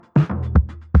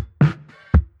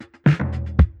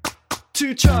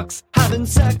Two trucks having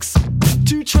sex.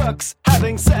 Two trucks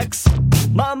having sex.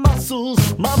 My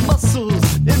muscles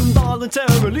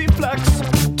involuntarily flex.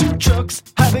 Two trucks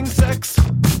having sex.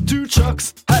 Two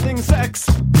trucks having sex.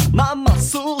 My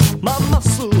muscles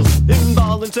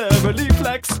involuntarily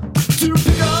flex. Two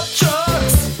pickup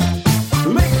trucks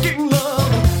making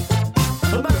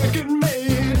love, American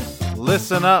made.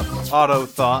 Listen up,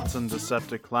 Autothoughts and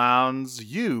Decepticlowns.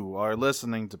 You are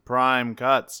listening to Prime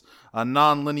Cuts, a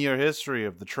non-linear history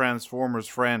of the Transformers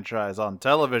franchise on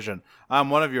television. I'm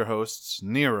one of your hosts,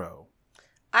 Nero.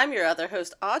 I'm your other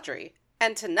host, Audrey.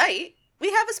 And tonight,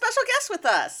 we have a special guest with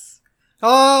us.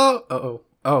 Hello!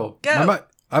 Oh. Go.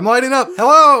 I'm lighting up.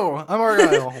 Hello! I'm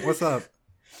Argyle. What's up?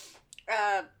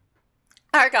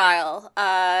 Argyle,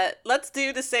 let's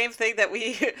do the same thing that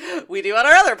we do on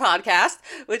our other podcast,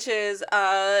 which is,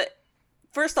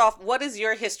 first off, what is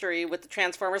your history with the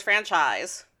Transformers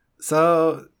franchise?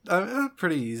 So,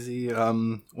 pretty easy.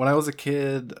 When I was a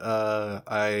kid,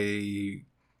 I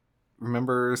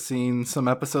remember seeing some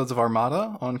episodes of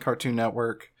Armada on Cartoon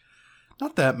Network.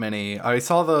 Not that many. I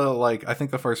saw I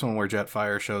think the first one where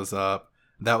Jetfire shows up.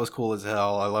 That was cool as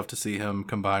hell. I love to see him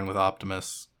combine with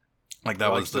Optimus. Like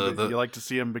that was You like to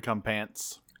see him become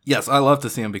Pants? Yes, I love to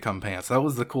see him become Pants. That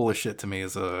was the coolest shit to me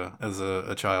as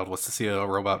a child, was to see a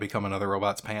robot become another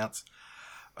robot's pants.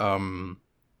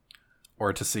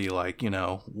 Or to see, a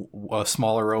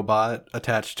smaller robot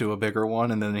attached to a bigger one,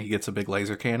 and then he gets a big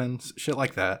laser cannon, shit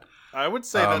like that. I would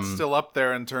say that's still up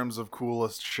there in terms of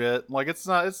coolest shit.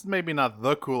 It's maybe not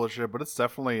the coolest shit, but it's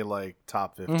definitely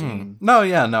top 15.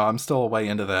 Mm-hmm. I'm still way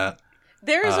into that.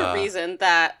 There is a reason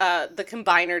that the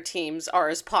Combiner teams are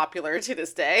as popular to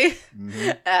this day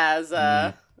as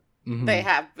they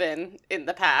have been in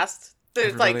the past.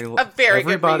 There's a very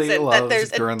good reason that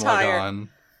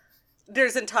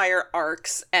there's entire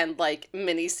arcs and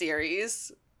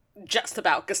miniseries just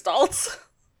about Gestalts.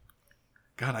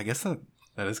 God, I guess that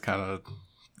is kind of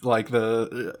I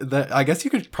guess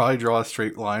you could probably draw a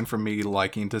straight line from me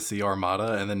liking to see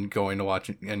Armada and then going to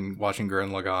watching Gurren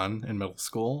Lagann in middle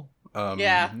school.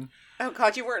 Yeah. Mm-hmm. Oh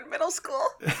god, you were in middle school.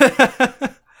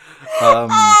 I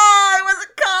was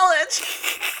in college.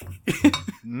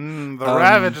 The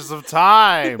ravages of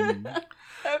time.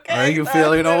 Okay. Are you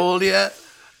feeling old yet?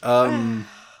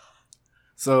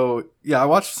 So yeah, I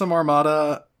watched some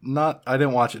Armada. I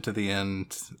didn't watch it to the end,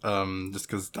 just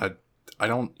because I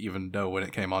don't even know when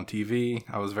it came on TV.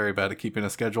 I was very bad at keeping a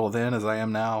schedule then, as I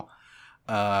am now.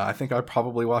 I think I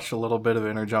probably watched a little bit of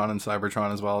Energon and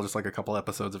Cybertron as well, just a couple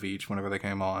episodes of each whenever they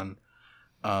came on.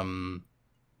 And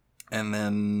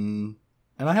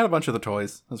I had a bunch of the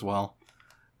toys as well.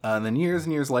 And then years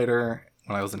and years later,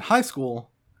 when I was in high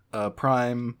school,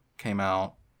 Prime came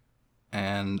out,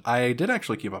 and I did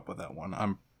actually keep up with that one.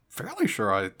 I'm fairly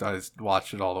sure I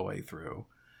watched it all the way through,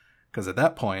 because at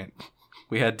that point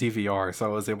we had DVR, so I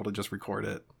was able to just record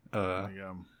it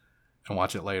and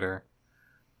watch it later.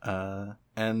 That's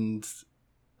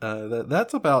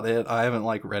about it. I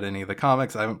haven't read any of the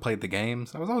comics. I haven't played the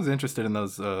games. I was always interested in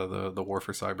those the War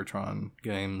for Cybertron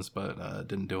games, but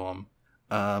didn't do them.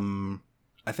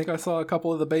 I think I saw a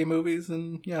couple of the Bay movies,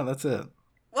 and yeah, that's it.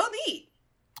 Well, neat.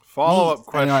 Follow-up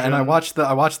question. And I watched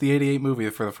the 88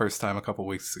 movie for the first time a couple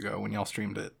weeks ago when y'all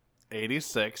streamed it.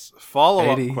 86.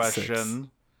 Follow-up question.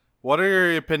 What are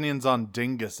your opinions on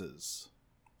dinguses?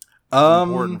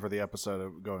 Important for the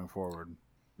episode going forward.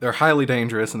 They're highly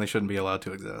dangerous, and they shouldn't be allowed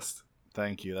to exist.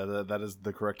 Thank you. That is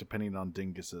the correct opinion on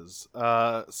dinguses.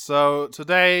 So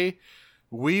today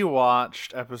we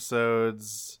watched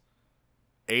episodes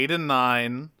 8 and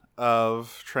 9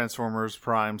 of Transformers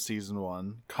Prime Season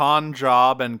 1. Con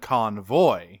Job and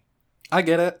Convoy. I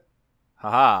get it.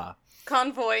 Haha.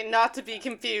 Convoy, not to be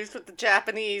confused with the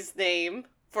Japanese name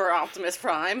for Optimus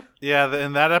Prime. Yeah,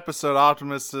 in that episode,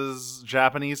 Optimus's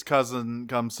Japanese cousin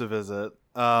comes to visit.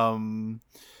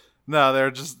 No, they're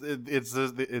just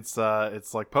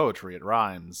it's like poetry. It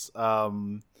rhymes.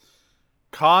 Con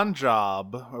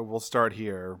Job, we'll start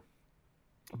here,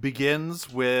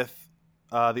 begins with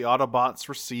the Autobots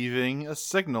receiving a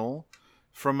signal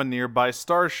from a nearby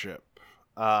starship.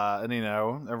 And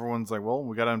everyone's like, well,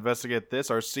 we gotta investigate this.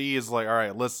 RC is like, all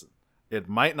right, listen. It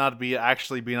might not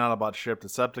actually be an Autobot ship.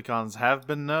 Decepticons have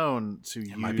been known to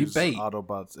use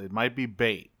Autobots. It might be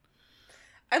bait.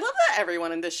 I love that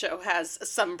everyone in this show has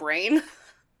some brain.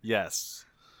 Yes.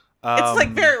 It's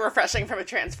very refreshing from a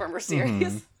Transformers series.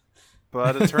 Mm-hmm.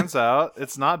 But it turns out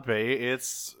it's not bait.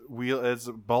 It's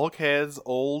Bulkhead's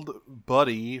old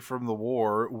buddy from the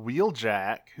war,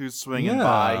 Wheeljack, who's swinging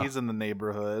by. He's in the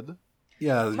neighborhood.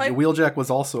 Yeah, Wheeljack was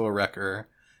also a wrecker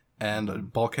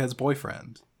and Bulkhead's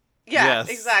boyfriend. Yeah, Yes.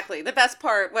 exactly. The best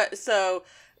part, so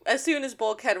as soon as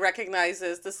Bulkhead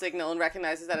recognizes the signal and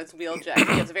recognizes that it's Wheeljack,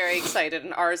 he gets very excited,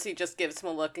 and Arcee just gives him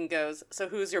a look and goes, "So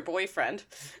who's your boyfriend?"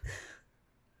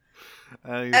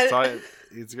 And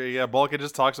Bulkhead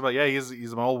just talks about,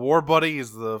 he's my old war buddy.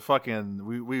 He's the fucking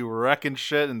we were wrecking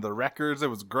shit in the wreckers. It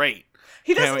was great.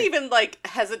 He doesn't even like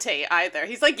hesitate either.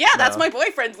 He's like, that's my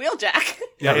boyfriend, Wheeljack.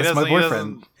 Yeah, that's my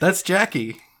boyfriend. That's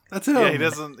Jackie. That's him. Yeah,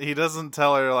 he doesn't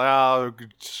tell her like, oh,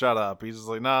 shut up. He's just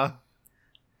like, nah.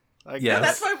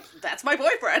 That's my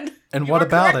boyfriend. And what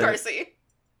about it? Arcee.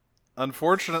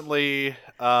 Unfortunately,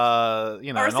 Arcee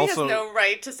and also has no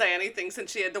right to say anything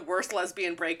since she had the worst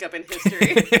lesbian breakup in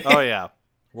history. Oh yeah,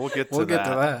 we'll get to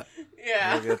that.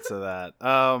 Yeah, we'll get to that.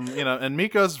 And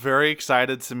Miko's very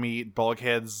excited to meet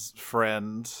Bulkhead's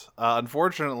friend.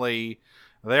 Unfortunately,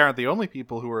 they aren't the only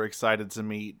people who are excited to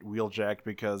meet Wheeljack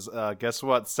because guess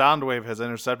what? Soundwave has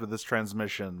intercepted this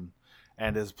transmission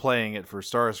and is playing it for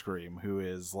Starscream, who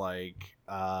is like,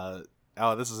 oh,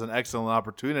 this is an excellent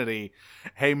opportunity.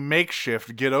 Hey,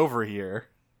 Makeshift, get over here.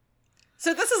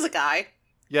 So this is a guy.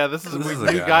 Yeah, this is a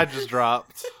new guy just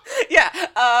dropped. Yeah,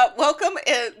 welcome.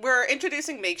 We're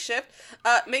introducing Makeshift.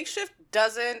 Makeshift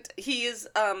he is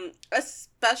a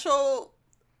special,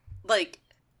 like,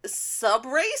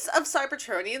 sub-race of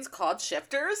Cybertronians called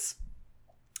Shifters.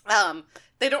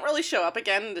 They don't really show up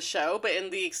again in the show, but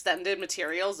in the extended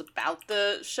materials about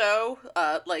the show,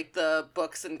 like the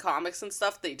books and comics and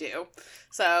stuff, they do.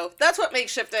 So that's what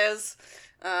Makeshift is.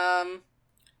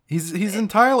 He's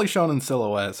entirely shown in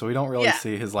silhouette, so we don't really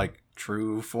see his like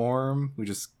true form. We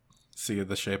just see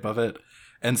the shape of it.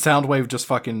 And Soundwave just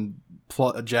fucking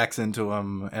jacks into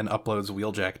him and uploads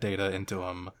Wheeljack data into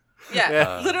him.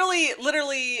 Yeah,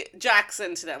 literally jacks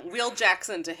into them.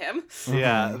 Wheeljacks into him.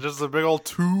 Yeah, just a big old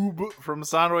tube from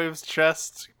Soundwave's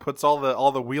chest puts all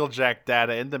the Wheeljack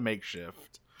data into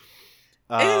Makeshift.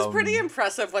 It is pretty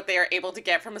impressive what they are able to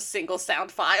get from a single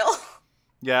sound file.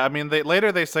 Yeah, I mean, they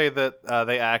say that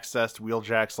they accessed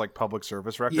Wheeljack's like public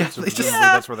service records. Yeah, so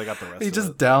that's where they got the rest. He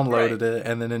just downloaded it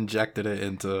and then injected it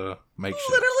into Makeshift.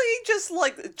 Literally, just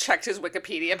like checked his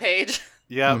Wikipedia page.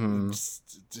 Yeah,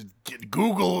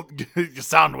 Google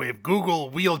Soundwave.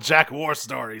 Google Wheeljack war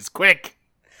stories, quick.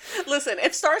 Listen,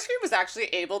 if Starscream was actually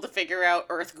able to figure out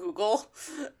Earth Google,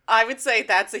 I would say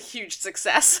that's a huge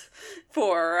success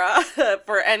for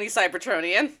any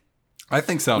Cybertronian. I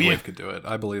think Soundwave could do it.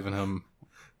 I believe in him.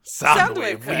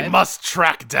 Soundwave, we must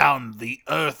track down the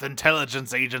Earth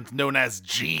intelligence agent known as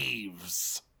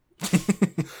Jeeves.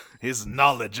 His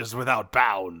knowledge is without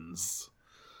bounds.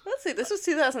 Let's see, this was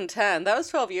 2010. That was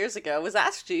 12 years ago. Was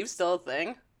Ask Jeeves still a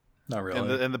thing? Not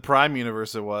really. In the Prime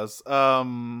universe, it was. So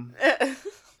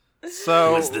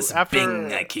what's this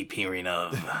Bing I keep hearing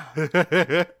of?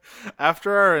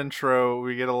 After our intro,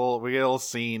 we get a little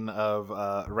scene of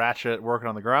Ratchet working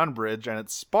on the ground bridge, and it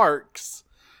sparks,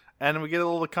 and we get a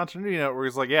little continuity note where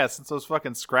he's like, "Yeah, since those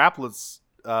fucking scraplets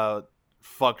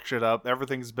fucked shit up,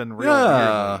 everything's been really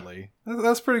weird lately."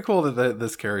 That's pretty cool that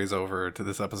this carries over to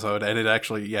this episode, and it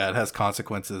actually, it has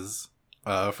consequences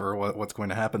for what's going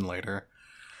to happen later.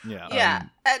 Yeah.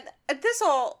 And this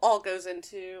all goes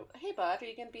into, hey bud, are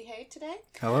you gonna behave today?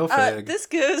 Hello, Fig. This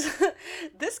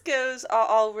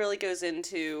all really goes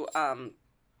into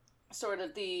sort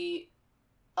of the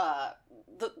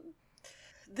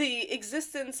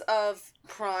existence of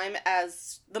Prime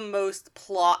as the most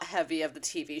plot heavy of the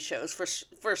TV shows for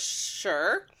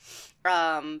sure.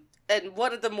 And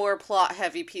one of the more plot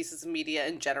heavy pieces of media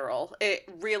in general. It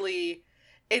really,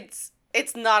 it's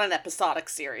not an episodic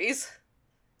series.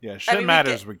 Yeah, shit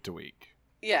matters week to week.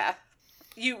 Yeah.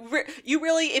 You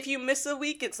really, if you miss a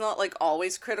week, it's not, like,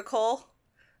 always critical.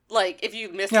 Like, if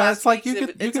you miss last week,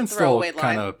 you can still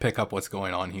kind of pick up what's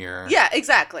going on here. Yeah,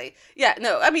 exactly. Yeah,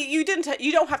 no, I mean, you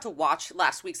don't have to watch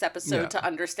last week's episode to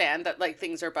understand that, like,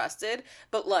 things are busted.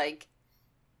 But, like,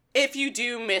 if you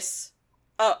do miss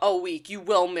a week, you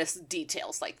will miss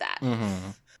details like that.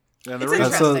 Mm-hmm. It's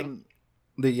interesting.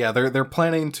 They're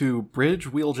planning to bridge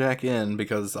Wheeljack in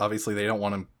because obviously they don't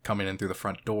want him coming in through the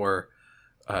front door,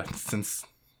 since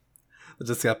the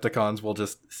Decepticons will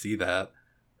just see that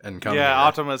and come. Yeah,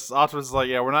 Optimus is like,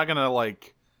 we're not gonna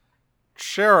like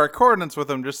share our coordinates with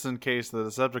them just in case the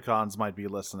Decepticons might be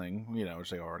listening,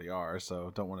 which they already are.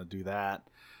 So don't want to do that.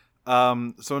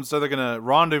 So instead they're gonna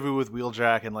rendezvous with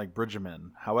Wheeljack and like bridge him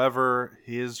in. However,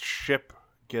 his ship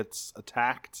gets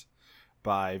attacked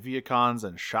by Viacons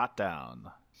and shot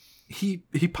down. He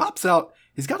pops out.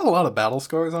 He's got a lot of battle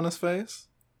scars on his face.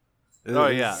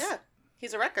 Yeah,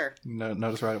 he's a wrecker. No,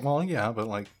 notice right? Well, yeah, but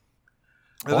like,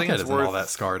 Bulkhead isn't all that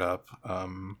scarred up.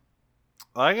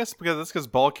 I guess because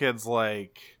Bulkhead's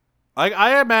like,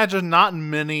 I imagine not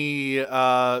many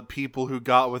people who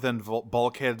got within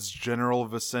Bulkhead's general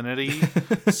vicinity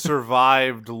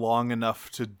survived long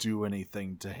enough to do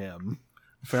anything to him.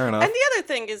 Fair enough. And the other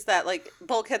thing is that, like,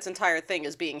 Bulkhead's entire thing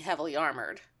is being heavily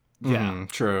armored. Yeah.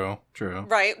 True.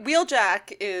 Right?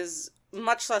 Wheeljack is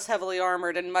much less heavily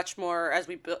armored and much more, as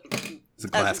we built, It's a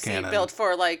glass cannon. built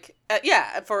for, like,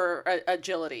 for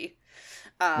agility.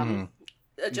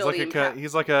 Agility.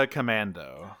 He's like a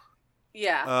commando.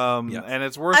 Yeah. Yes. And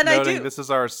it's worth noting this is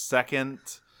our second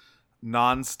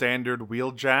non-standard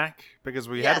Wheeljack, because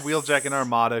we had Wheeljack in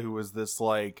Armada, who was this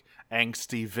like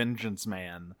angsty vengeance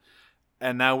man,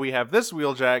 and now we have this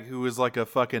Wheeljack who is like a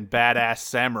fucking badass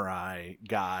samurai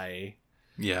guy.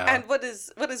 Yeah. And what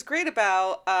is great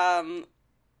about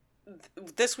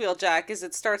this Wheeljack is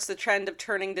it starts the trend of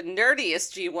turning the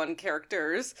nerdiest G1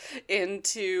 characters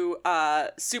into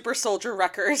super soldier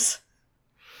wreckers.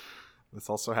 This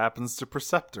also happens to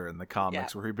Perceptor in the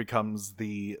comics, where he becomes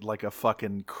a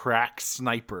fucking crack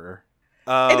sniper.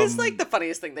 It is like the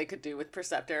funniest thing they could do with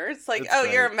Perceptor. It's like,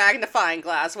 great. You're a magnifying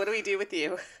glass. What do we do with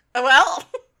you? Well,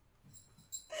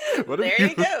 there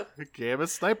you go. Became a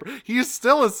sniper. He's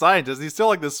still a scientist. He's still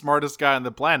like the smartest guy on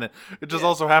the planet. It just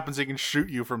also happens he can shoot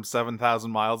you from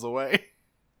 7,000 miles away.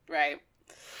 Right.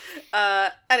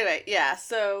 Anyway, yeah,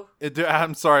 so...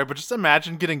 I'm sorry, but just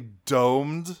imagine getting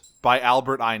domed by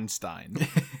Albert Einstein.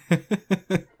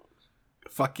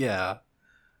 Fuck yeah.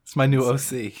 It's my new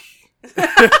OC.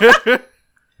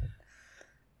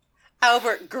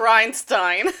 Albert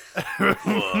Grindstein.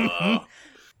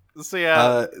 So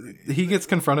yeah, he gets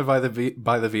confronted by the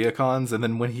Viacons, and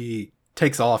then when he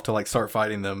takes off to like start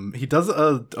fighting them, he does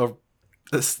a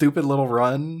stupid little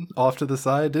run off to the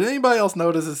side. Did anybody else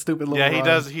notice his stupid little run?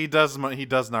 He does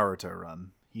Naruto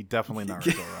run. He definitely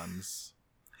Naruto runs.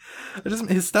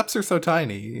 His steps are so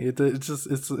tiny.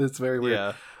 It's very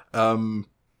weird. Yeah. And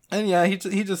yeah, he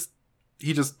just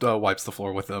wipes the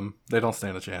floor with them. They don't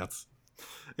stand a chance.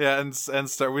 Yeah, and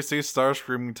we see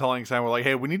Starscream telling Sam, we're like,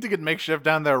 hey, we need to get Makeshift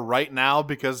down there right now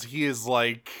because he is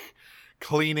like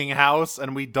cleaning house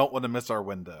and we don't want to miss our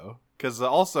window. Because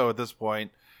also at this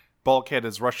point, Bulkhead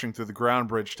is rushing through the ground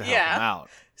bridge to help him out.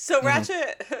 So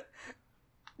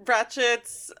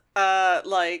Ratchet's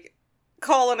like,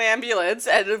 call an ambulance,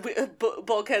 and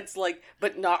Bulkhead's like,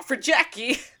 but not for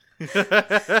Jackie.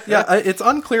 Yeah, it's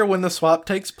unclear when the swap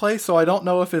takes place, so I don't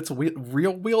know if it's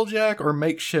real Wheeljack or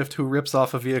Makeshift who rips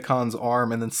off a Viacon's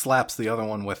arm and then slaps the other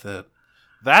one with it.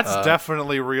 That's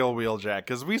definitely real Wheeljack,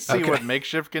 because we see what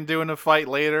Makeshift can do in a fight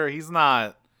later. He's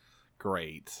not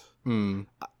great.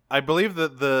 I believe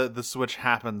that the switch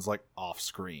happens like off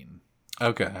screen.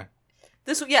 Okay.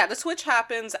 The switch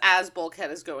happens as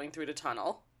Bulkhead is going through the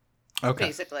tunnel. Okay.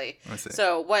 Basically. I see.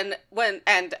 So when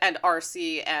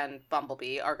RC and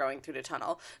Bumblebee are going through the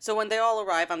tunnel. So when they all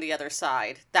arrive on the other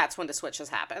side, that's when the switch has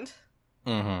happened.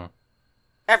 Mm-hmm.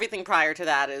 Everything prior to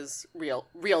that is real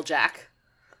Jack.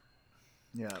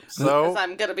 Yeah. So as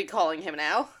I'm gonna be calling him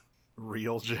now.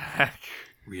 Real Jack.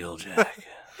 Real Jack.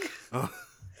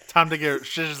 Time to get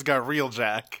shit just got real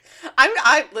Jack.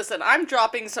 I'm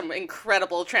dropping some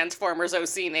incredible Transformers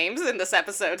OC names in this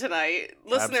episode tonight.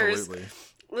 Absolutely.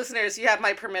 Listeners, you have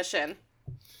my permission.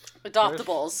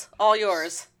 Adoptables, all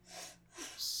yours.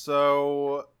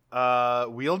 So,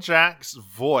 Wheeljack's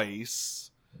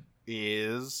voice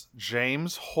is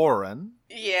James Horan.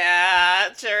 Yeah,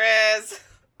 it sure is.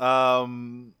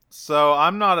 So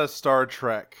I'm not a Star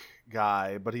Trek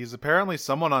guy, but he's apparently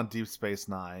someone on Deep Space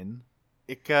Nine.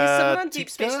 He's someone on Deep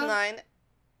Space Nine,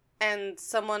 and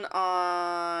someone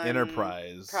on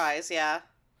Enterprise. Yeah.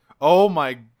 Oh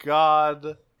my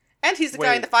god. And he's the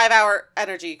guy in the 5-hour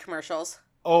energy commercials.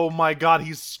 Oh my god,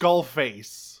 he's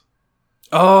Skullface.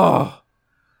 Oh,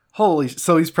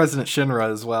 so he's President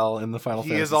Shinra as well in the Final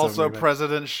Fantasy. He is also remake.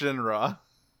 President Shinra.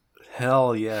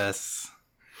 Hell yes.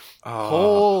 Oh.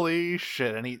 Holy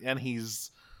shit! And he's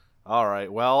all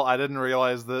right. Well, I didn't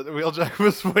realize that Wheeljack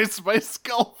was voiced by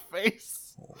Skullface.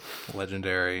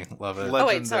 Legendary, love it. Oh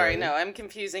wait, sorry, no, I'm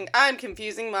confusing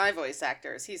my voice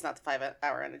actors. He's not the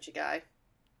 5-hour energy guy.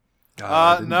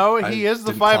 No, he is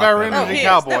the 5-hour energy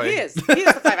cowboy. He is the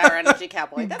 5-hour energy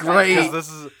cowboy. That's great.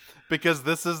 Right. Because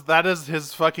that is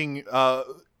his fucking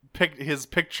his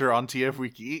picture on TF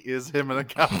Wiki is him in a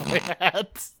cowboy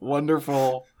hat.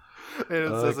 Wonderful. And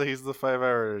it says that he's the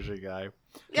 5-hour energy guy.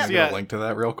 Yeah. Can you get a link to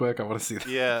that real quick? I want to see that.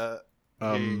 Yeah.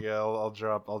 I'll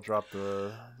drop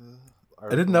the I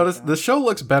didn't notice the show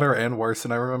looks better and worse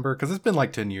than I remember because it's been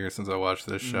like 10 years since I watched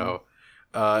this show.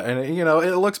 And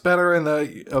it looks better in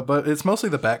the but it's mostly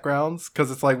the backgrounds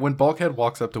because it's like when Bulkhead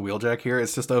walks up to Wheeljack here,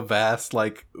 it's just a vast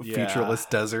like featureless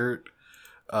desert.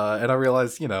 And I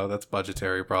realized, that's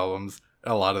budgetary problems.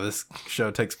 A lot of this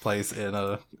show takes place in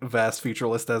a vast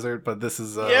featureless desert, but this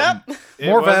is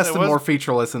more vast and more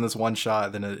featureless in this one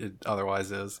shot than it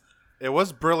otherwise is. It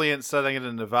was brilliant setting it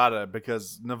in Nevada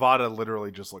because Nevada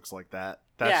literally just looks like that.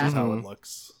 That's just how it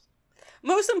looks.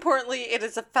 Most importantly, it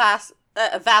is a vast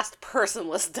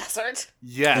personless desert.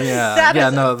 Yes.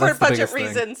 Yeah. For budget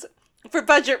reasons. For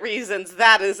budget reasons,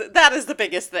 that is the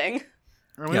biggest thing.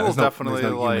 And we will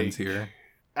definitely here.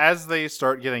 As they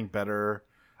start getting better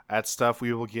at stuff,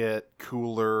 we will get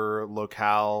cooler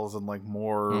locales and like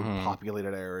more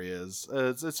populated areas.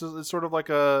 It's sort of like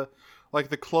the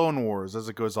Clone Wars as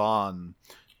it goes on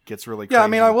gets really crazy. Yeah, I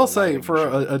mean, I will say for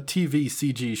a TV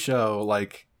CG show,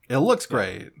 like it looks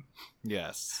great.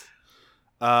 Yes.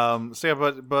 So yeah,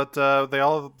 but they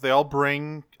all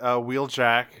bring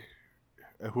Wheeljack,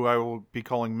 who I will be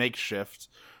calling Makeshift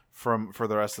for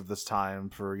the rest of this time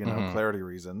for clarity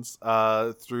reasons,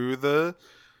 through the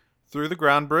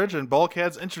ground bridge, and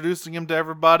Bulkhead's introducing him to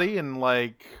everybody, and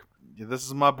like, this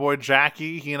is my boy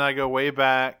Jackie. He and I go way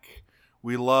back.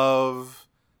 We love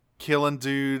killing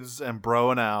dudes and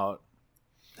broing out.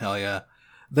 Hell yeah.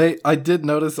 I did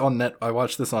notice I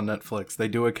watched this on Netflix. They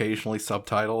do occasionally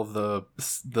subtitle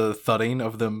the thudding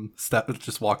of them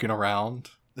just walking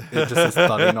around. It just is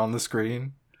thudding on the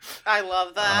screen. I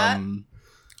love that.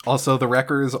 Also, the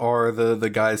wreckers are the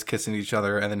guys kissing each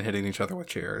other and then hitting each other with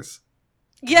chairs.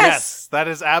 Yes, that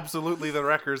is absolutely the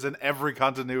wreckers in every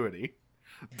continuity.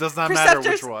 Does not matter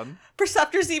which one.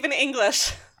 Perceptor's even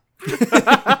English.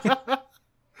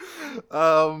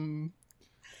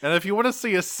 And if you want to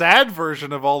see a sad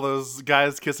version of all those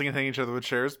guys kissing and hitting each other with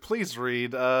chairs, please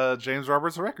read James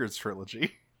Roberts' Wreckers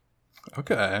trilogy.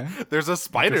 Okay. There's a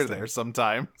spider there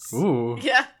sometimes. Ooh.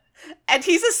 Yeah. And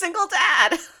he's a single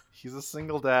dad. He's a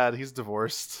single dad. He's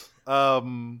divorced. But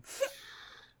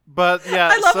yeah,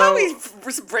 I love how we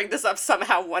bring this up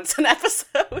somehow once an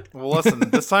episode. Well, listen,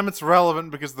 this time it's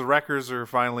relevant because the Wreckers are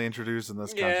finally introduced in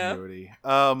this continuity.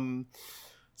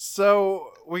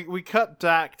 So we cut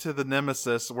back to the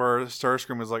Nemesis where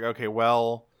Starscream was like, okay,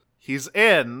 well, he's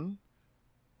in,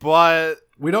 but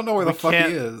we don't know where the fuck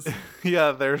he is.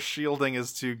 Yeah, their shielding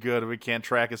is too good. We can't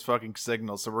track his fucking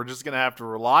signal, so we're just gonna have to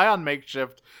rely on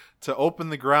Makeshift to open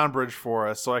the ground bridge for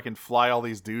us so I can fly all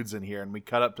these dudes in here. And we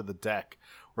cut up to the deck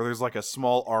where there's like a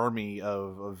small army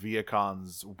of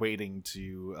Viacons waiting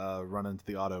to run into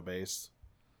the auto base.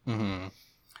 Mm-hmm.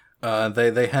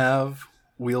 They have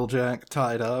Wheeljack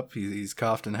tied up. He's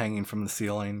cuffed and hanging from the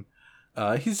ceiling.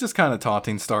 He's just kind of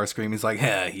taunting Starscream. He's like,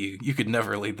 "Yeah, you could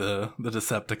never lead the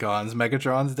Decepticons.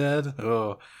 Megatron's dead.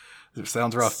 Oh, it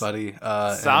sounds rough, buddy."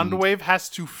 Soundwave has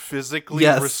to physically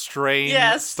restrain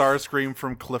Starscream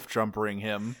from cliff jumping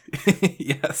him.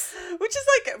 Yes, which is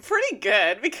like pretty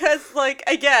good because, like,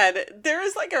 again, there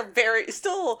is like a very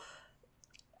still.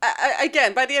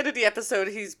 Again, by the end of the episode,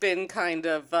 he's been kind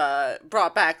of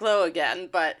brought back low again,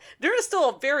 but there is still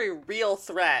a very real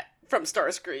threat from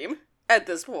Starscream at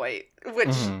this point, which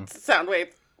Soundwave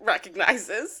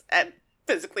recognizes and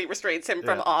physically restrains him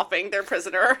from offing their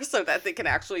prisoner so that they can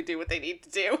actually do what they need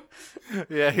to do.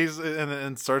 Yeah,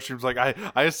 and Starscream's like,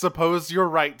 I suppose you're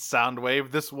right, Soundwave.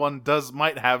 This one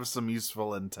might have some useful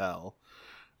intel.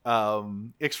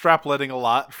 Extrapolating a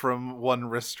lot from one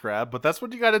wrist grab, but that's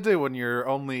what you gotta do when your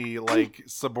only like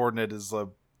subordinate is a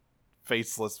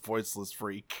faceless, voiceless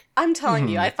freak. I'm telling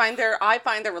you, I find their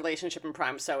relationship in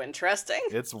Prime so interesting.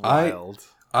 It's wild.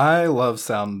 I love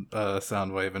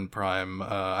Soundwave in Prime.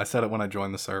 I said it when I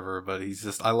joined the server, but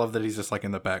I love that he's just like in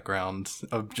the background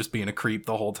of just being a creep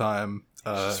the whole time.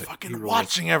 Just fucking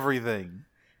watching everything.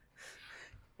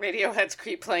 Radiohead's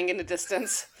Creep playing in the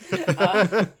distance.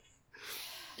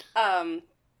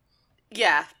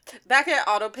 Yeah. Back at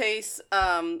Autopace,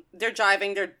 they're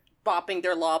jiving, they're bopping,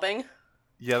 they're lobbing.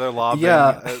 Yeah, they're lobbing.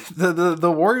 Yeah,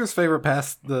 the Warriors' favorite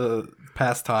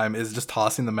pastime is just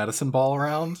tossing the medicine ball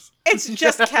around. It's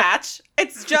just catch.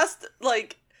 It's just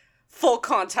like full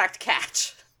contact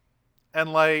catch.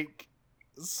 And like,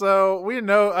 so we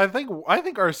know. I think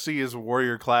RC is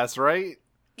warrior class, right?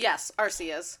 Yes,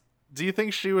 RC is. Do you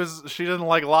think she didn't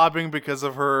like lobbing because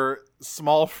of her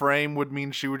small frame would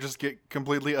mean she would just get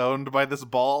completely owned by this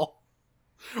ball?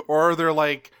 Or are there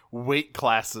like weight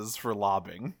classes for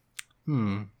lobbing?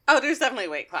 Oh, there's definitely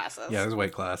weight classes. Yeah, there's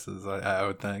weight classes, I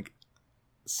would think.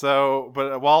 So,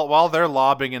 but while they're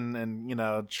lobbing and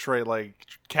like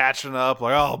catching up,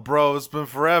 like, oh bro, it's been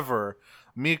forever.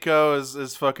 Miko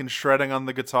is fucking shredding on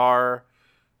the guitar.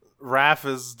 Raph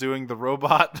is doing the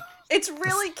robot. It's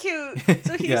really cute.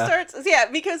 So he starts,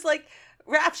 because like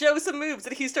Raph, show some moves.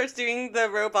 And he starts doing the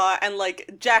robot, and,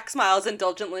 like, Jack smiles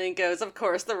indulgently and goes, of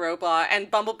course, the robot.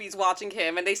 And Bumblebee's watching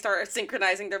him, and they start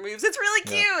synchronizing their moves. It's really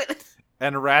cute!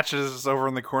 And Ratchet is over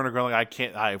in the corner going,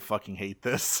 I fucking hate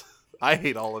this. I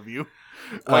hate all of you.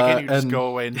 Why can't you just go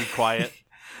away and be quiet?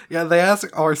 Yeah, they asked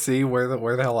RC where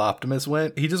the hell Optimus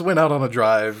went. He just went out on a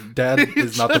drive. Dad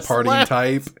is not the partying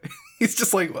type. He's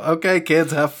just like, okay,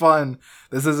 kids, have fun.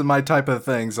 This isn't my type of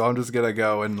thing, so I'm just gonna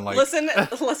go and like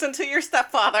listen to your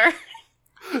stepfather.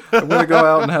 I'm gonna go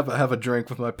out and have a drink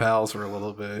with my pals for a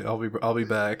little bit. I'll be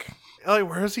back. Like,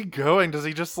 where is he going? Does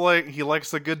he just he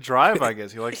likes a good drive? I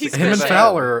guess he likes. Him and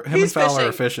Fowler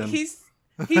are fishing.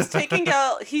 He's taking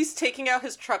out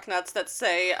his truck nuts that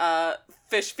say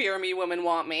 "Fish fear me, women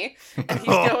want me," and he's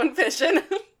going fishing.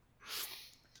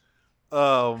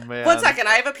 Oh man! 1 second,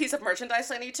 I have a piece of merchandise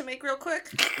I need to make real quick.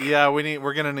 Yeah,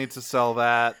 we're gonna need to sell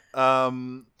that.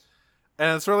 And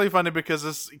it's really funny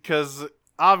because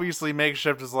obviously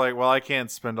Makeshift is like, well, I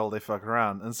can't spend all day fucking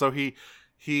around, and so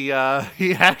he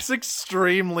acts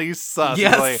extremely sus.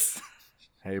 Yes. He's like,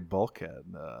 hey,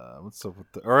 Bulkhead, what's up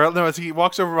with the... Or no, as he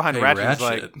walks over behind Ratchet, he's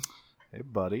like, hey,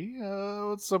 buddy,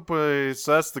 what's up with...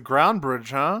 So that's the ground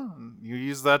bridge, huh? You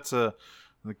use that to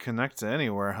connect to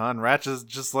anywhere, huh? And Ratchet's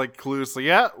just like cluelessly,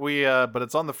 yeah, we, but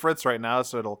it's on the fritz right now,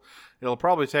 so it'll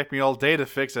probably take me all day to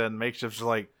fix it. And Makeshift's just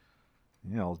like,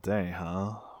 yeah, all day,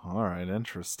 huh? All right,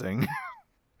 interesting.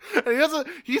 And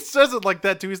he says it like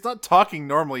that, too. He's not talking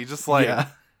normally. He's just like... Yeah.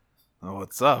 Oh,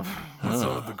 what's up? What's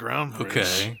up with the ground bridge?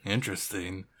 Okay,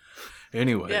 interesting.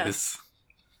 Anyways,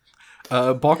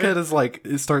 Bulkhead is like,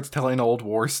 starts telling old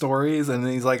war stories, and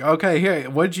then he's like, okay, here,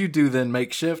 what'd you do then,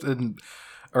 Makeshift?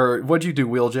 Or what'd you do,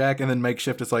 Wheeljack? And then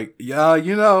Makeshift is like, yeah,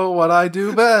 you know what I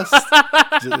do best.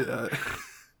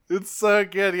 It's so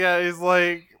good. Yeah, he's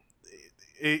like,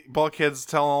 Bulkhead's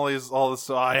telling all this.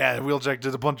 Oh yeah, Wheeljack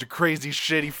did a bunch of crazy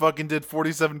shit. He fucking did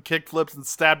 47 kickflips and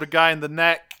stabbed a guy in the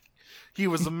neck. He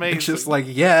was amazing. It's just like,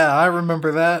 yeah, I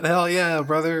remember that. Hell yeah,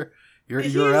 brother.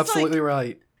 You're absolutely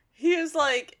right. He was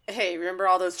like, hey, remember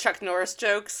all those Chuck Norris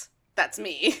jokes? That's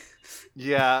me.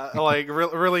 Yeah, like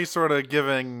really sort of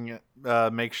giving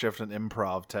Makeshift an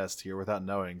improv test here without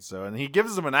knowing so. And he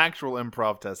gives him an actual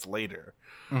improv test later.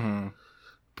 Mm-hmm.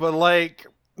 But like,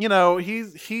 you know,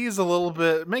 he's a little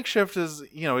bit... Makeshift is,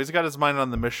 you know, he's got his mind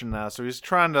on the mission now, so he's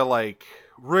trying to like...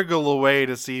 wriggle away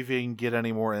to see if he can get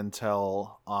any more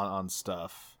intel on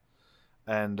stuff.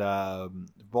 And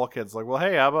Bulkhead's like, well,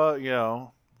 hey, how about, you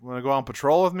know, want to go on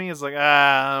patrol with me? He's like,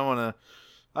 I don't want to.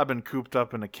 I've been cooped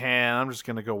up in a can. I'm just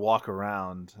going to go walk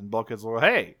around. And Bulkhead's like, well,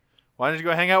 hey, why don't you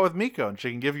go hang out with Miko and she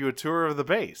can give you a tour of the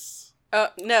base?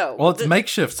 No. Well, it's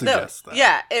Makeshift suggests that.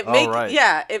 Yeah,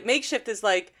 right. Makeshift is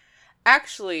like,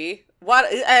 actually... What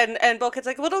and Bulkhead's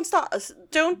like, well, don't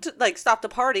stop the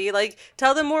party. Like,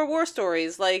 tell them more war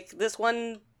stories. Like this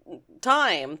one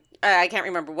time, I can't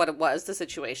remember what it was, the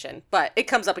situation, but it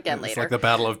comes up again later. It's like the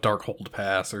Battle of Darkhold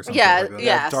Pass or something. Yeah, like that.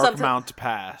 yeah, Darkmount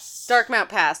Pass. Darkmount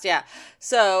Pass, yeah.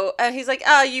 So, and he's like,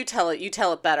 you tell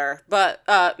it better. But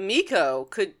Miko,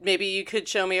 you could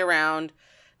show me around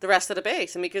the rest of the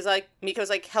base. And Miko's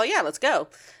like, hell yeah, let's go.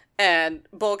 And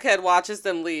Bulkhead watches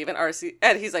them leave,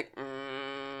 and he's like,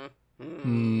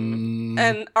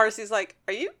 And RC's like,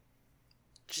 are you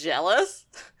jealous?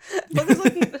 Bulkhead's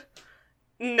like,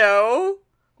 no.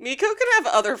 Miko can have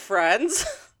other friends.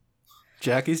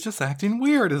 Jackie's just acting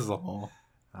weird is all.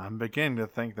 I'm beginning to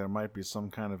think there might be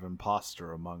some kind of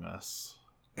imposter among us.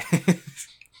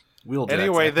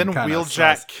 Anyway, then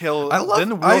Wheeljack kills... By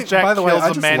the way,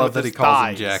 I just love that he calls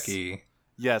him Jackie.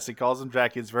 Yes, he calls him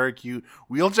Jackie. It's very cute.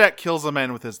 Wheeljack kills a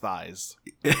man with his thighs.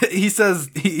 He says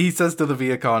to the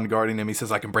Viacon guarding him, he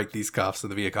says, I can break these cuffs.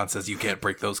 And the Viacon says, you can't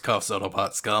break those cuffs,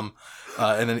 Autobot scum.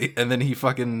 And then he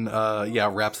fucking,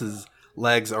 wraps his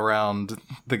legs around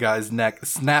the guy's neck,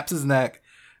 snaps his neck,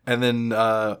 and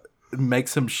then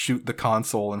makes him shoot the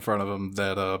console in front of him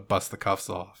that busts the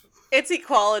cuffs off. It's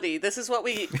equality. This is what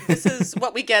we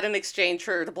get in exchange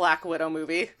for the Black Widow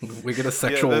movie. We get a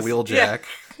sexual Wheeljack.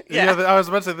 Yeah, I was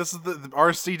about to say this is the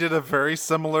RC did a very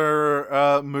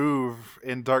similar move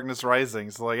in Darkness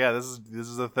Rising. So like, yeah, this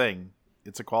is a thing.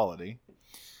 It's equality.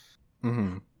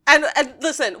 Mm-hmm. And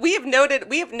listen, we have noted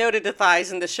the thighs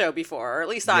in the show before, or at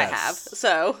least I have.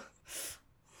 So.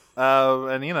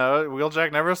 And you know,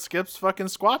 Wheeljack never skips fucking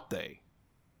squat day.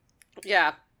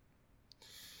 Yeah.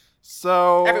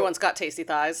 So everyone's got tasty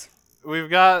thighs. We've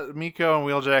got Miko and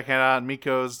Wheeljack hanging out, and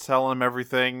Miko's telling him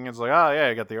everything. It's like, oh yeah,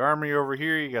 you got the armory over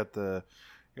here, you got the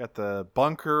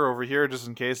bunker over here just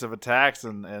in case of attacks,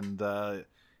 and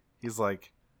he's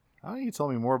like, Oh, you tell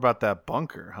me more about that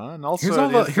bunker, huh? And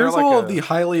also, here's all of the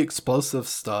highly explosive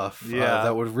stuff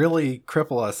that would really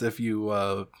cripple us if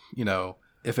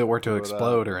if it were to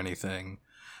explode or anything.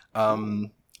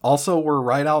 Also,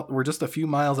 we're just a few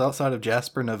miles outside of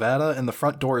Jasper, Nevada, and the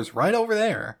front door is right over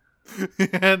there.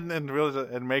 and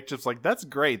Makeshift's like, that's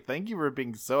great. Thank you for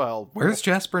being so helpful. Where's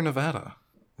Jasper, Nevada?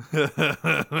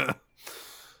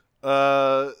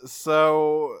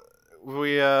 So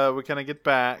we kind of get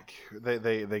back.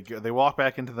 They walk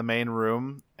back into the main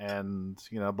room, and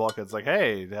Bulkhead's like,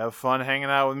 "Hey, have fun hanging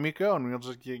out with Miko," and we'll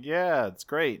just yeah, it's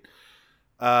great.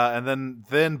 And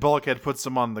then Bulkhead puts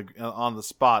him on the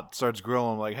spot, starts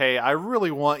grilling him like, "Hey, I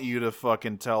really want you to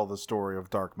fucking tell the story of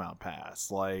Darkmount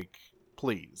Pass. Like,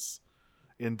 please,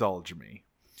 indulge me."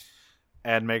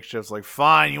 And Makeshift's like,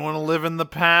 "Fine, you want to live in the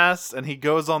past?" And he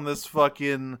goes on this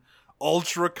fucking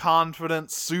ultra confident,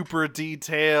 super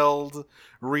detailed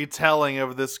retelling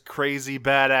of this crazy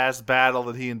badass battle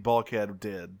that he and Bulkhead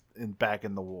did back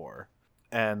in the war.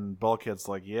 And Bulkhead's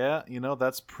like, "Yeah,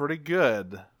 that's pretty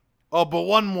good. Oh, but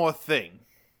one more thing."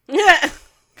 Yeah.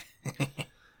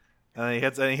 And he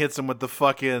hits him with the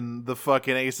fucking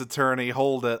Ace Attorney.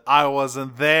 Hold it, I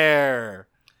wasn't there.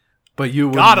 But you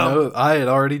wouldn't know. I had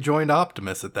already joined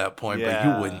Optimus at that point.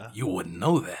 Yeah. But you wouldn't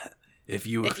know that if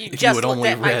you just had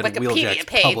only read Wikipedia Wheeljack's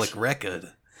page. public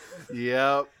record.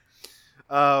 Yep.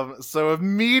 So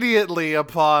immediately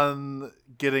upon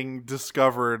getting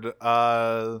discovered,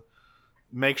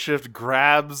 Makeshift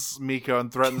grabs Miko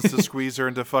and threatens to squeeze her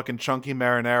into fucking chunky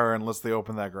marinara unless they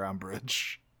open that ground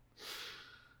bridge.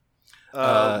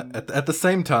 At the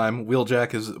same time,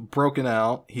 Wheeljack is broken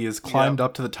out. He has climbed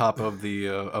up to the top of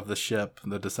the ship,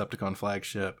 the Decepticon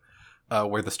flagship,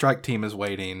 where the strike team is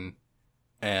waiting,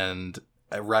 and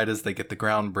right as they get the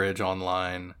ground bridge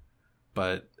online,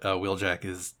 but Wheeljack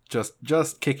is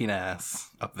just kicking ass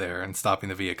up there and stopping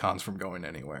the Viacons from going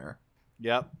anywhere.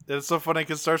 Yep. It's so funny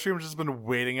because Starscream's just been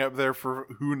waiting up there for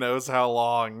who knows how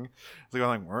long. It's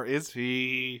like, where is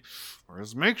he?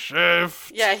 Where's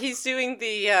Makeshift? Yeah, he's doing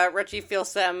the Reggie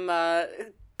Fils-Aime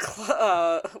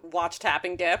watch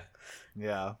tapping gif.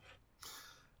 Yeah.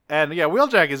 And yeah,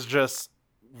 Wheeljack is just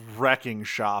wrecking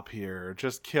shop here.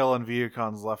 Just killing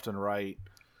Viacons left and right.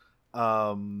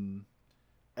 And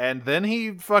then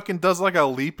he fucking does like a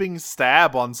leaping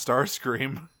stab on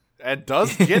Starscream and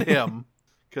does get him.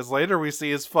 Because later we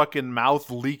see his fucking mouth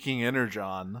leaking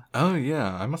energon. Oh,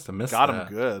 yeah. I must have missed that.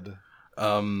 Got him good.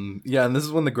 Yeah, and this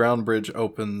is when the ground bridge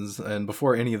opens, and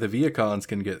before any of the Viacons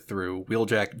can get through,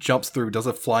 Wheeljack jumps through, does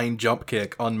a flying jump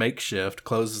kick on Makeshift,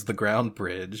 closes the ground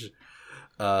bridge,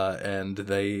 and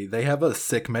they have a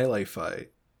sick melee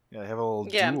fight. Yeah, they have a little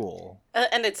duel.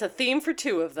 And it's a theme for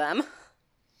two of them.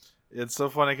 It's so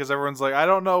funny because everyone's like, I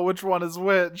don't know which one is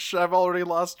which. I've already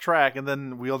lost track. And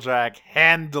then Wheeljack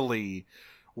handily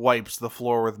wipes the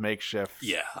floor with Makeshift.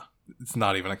 Yeah, it's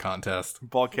not even a contest.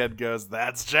 Bulkhead goes,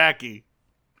 "That's Jackie."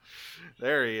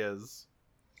 There he is.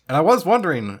 And I was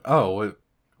wondering,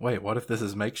 wait, what if this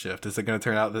is Makeshift? Is it going to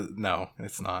turn out that... No,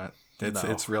 it's not.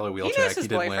 It's really Wheeljack. He knows his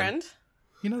boyfriend.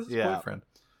 He knows his boyfriend.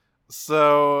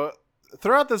 So,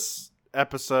 throughout this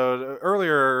episode,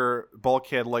 earlier,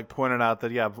 Bulkhead pointed out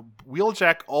that,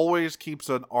 Wheeljack always keeps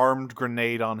an armed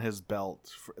grenade on his belt.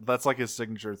 That's like his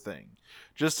signature thing.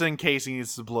 Just in case he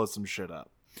needs to blow some shit up.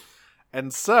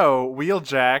 And so,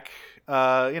 Wheeljack,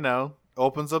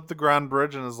 opens up the ground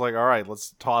bridge and is like, all right,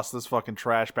 let's toss this fucking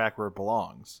trash back where it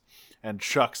belongs. And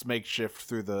chucks Makeshift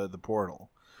through the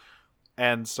portal.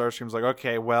 And Starscream's like,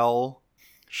 okay, well,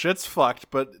 shit's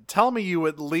fucked, but tell me you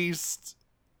at least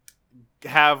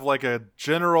have a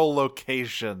general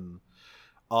location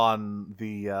on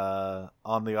the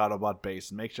Autobot base.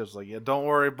 And Makeshift's like, yeah, don't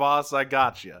worry, boss, I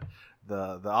got you.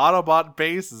 The Autobot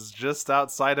base is just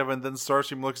outside of, and then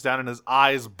Starscream looks down and his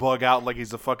eyes bug out like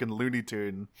he's a fucking Looney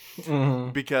Tune. Mm-hmm.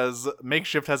 Because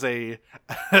Makeshift has a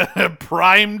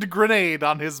primed grenade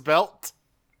on his belt.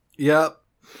 Yep.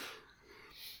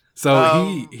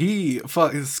 So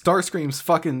Starscream's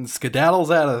fucking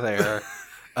skedaddles out of there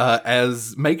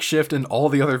as Makeshift and all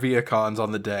the other Viacons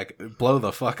on the deck blow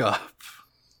the fuck up.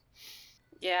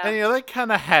 Yeah. And they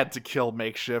kind of had to kill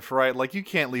Makeshift, right? You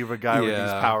can't leave a guy with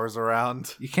these powers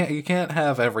around. You can't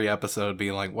have every episode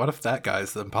being like, what if that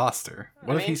guy's the imposter?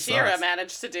 What if he sucks? She-Ra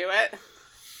managed to do it.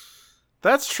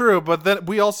 That's true, but then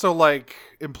we also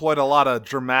employed a lot of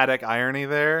dramatic irony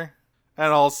there.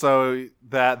 And also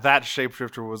that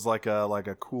shapeshifter was like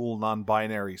a cool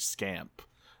non-binary scamp.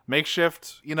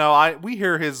 Makeshift, we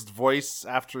hear his voice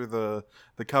after the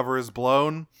cover is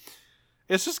blown.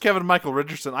 It's just Kevin Michael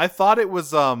Richardson. I thought it was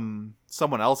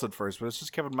someone else at first, but it's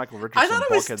just Kevin Michael Richardson. I thought it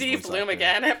was Steve Bloom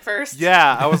again at first.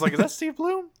 Yeah, I was like, is that Steve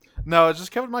Bloom? No, it's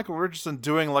just Kevin Michael Richardson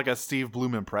doing like a Steve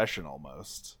Blum impression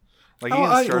almost. Like he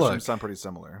and Starscream sound pretty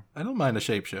similar. I don't mind a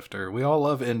shapeshifter. We all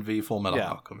love NV Full Metal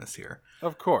Alchemist here.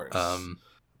 Of course.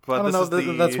 But I don't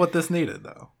know. That's what this needed,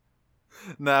 though.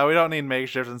 No, we don't need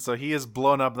makeshift, and so he is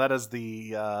blown up. That is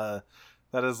the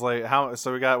that is like how.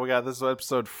 So we got this is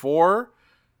episode 4,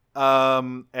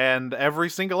 and every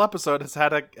single episode has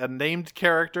had a named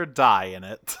character die in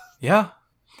it. Yeah,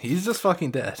 he's just fucking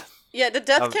dead. Yeah, the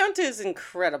death count is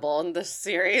incredible in this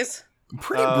series.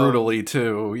 Pretty brutally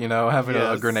too, having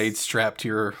a grenade strapped to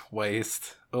your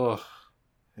waist. Ugh.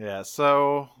 Yeah,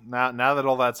 so now that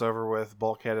all that's over with,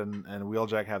 Bulkhead and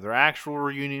Wheeljack have their actual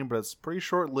reunion, but it's pretty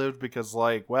short-lived because,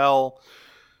 Wheeljack,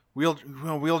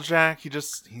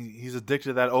 he's addicted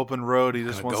to that open road. He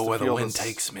just wants to go where feel the wind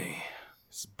takes me.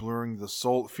 He's blurring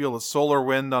feel the solar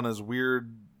wind on his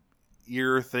weird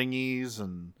ear thingies,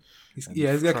 and he's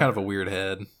got kind of a weird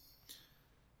head.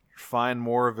 Find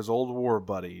more of his old war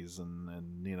buddies,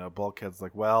 and Bulkhead's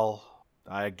like, well,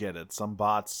 I get it. Some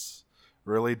bots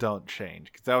really don't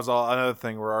change. Cause that was another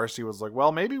thing where RC was like,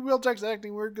 well, maybe Wheeljack's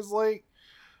acting weird because, I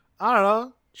don't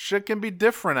know, shit can be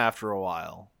different after a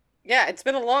while. Yeah, it's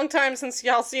been a long time since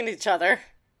y'all seen each other.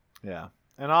 Yeah.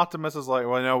 And Optimus is like,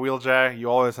 well, Wheeljack, you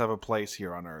always have a place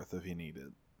here on Earth if you need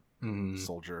it,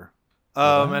 soldier.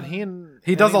 And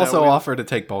he does also offer to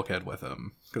take Bulkhead with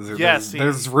him because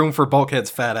there's room for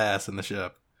Bulkhead's fat ass in the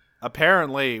ship.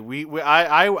 Apparently,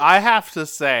 I have to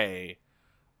say,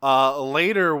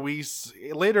 later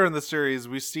in the series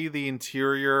we see the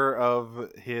interior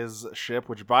of his ship,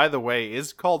 which by the way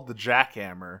is called the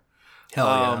Jackhammer. Hell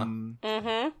yeah.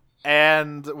 Mm-hmm.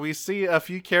 And we see a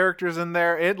few characters in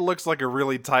there. It looks like a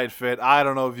really tight fit. I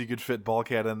don't know if you could fit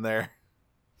Bulkhead in there.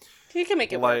 He can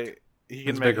make it work. He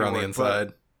can it's make bigger it on work, the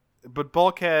inside. But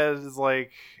Bulkhead is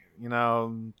like,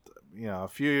 a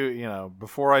few,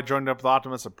 before I joined up with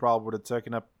Optimus, I probably would have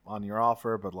taken up on your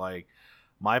offer, but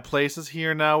my place is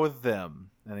here now with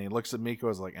them. And he looks at Miko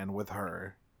as like, and with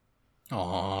her.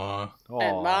 Aww.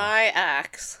 And my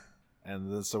axe.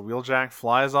 And then, so Wheeljack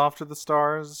flies off to the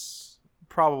stars,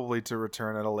 probably to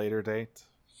return at a later date.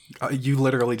 You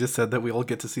literally just said that we'll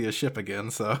get to see a ship again,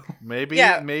 so maybe he's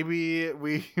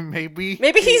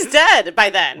dead by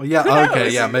then. Well, yeah, okay,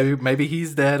 yeah, maybe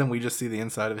he's dead, and we just see the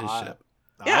inside of his ship.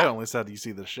 I only said you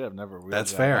see the ship, never Wheeljack.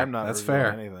 That's fair. I'm not That's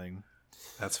fair. Anything.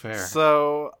 That's fair.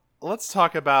 So let's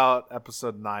talk about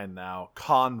episode 9 now,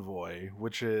 Convoy,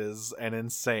 which is an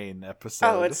insane episode.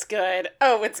 Oh, it's good.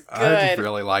 I just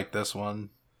really like this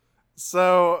one.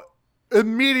 So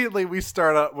immediately we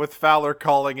start up with Fowler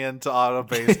calling in to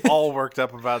Autobase, all worked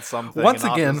up about something. Once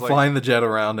again, flying the jet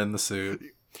around in the suit.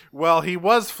 Well, he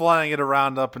was flying it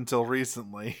around up until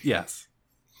recently. Yes.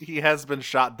 He has been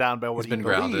shot down by what he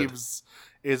believes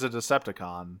is a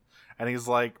Decepticon. And he's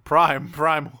like, Prime,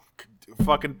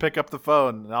 fucking pick up the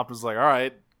phone. And Optimus is like, all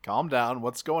right, calm down.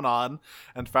 What's going on?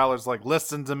 And Fowler's like,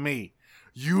 listen to me.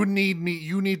 You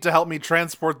need to help me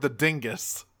transport the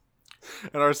dingus.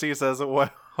 And RC says,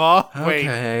 what? Huh? Wait.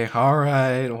 Okay, all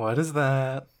right. What is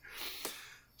that?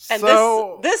 And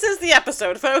this is the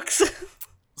episode, folks.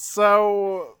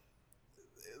 So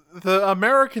the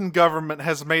American government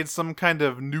has made some kind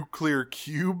of nuclear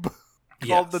cube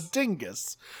called the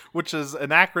Dingus, which is an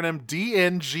acronym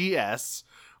DNGS,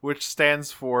 which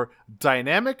stands for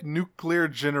Dynamic Nuclear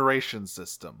Generation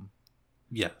System.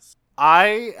 Yes.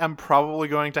 I am probably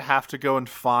going to have to go and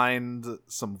find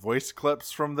some voice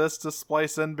clips from this to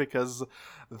splice in because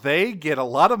they get a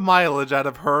lot of mileage out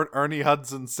of Ernie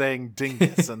Hudson saying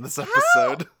dingus in this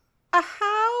episode.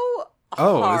 How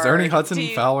is Ernie Hudson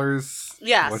Fowler's...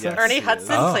 Yes, Ernie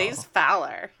Hudson plays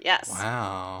Fowler. Yes.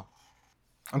 Wow.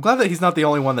 I'm glad that he's not the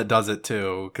only one that does it,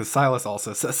 too, because Silas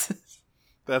also says it.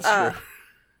 That's true.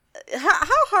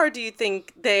 How hard do you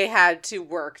think they had to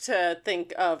work to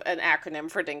think of an acronym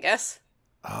for dingus?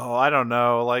 Oh, I don't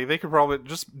know. Like, they could probably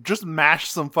just mash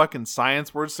some fucking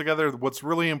science words together. What's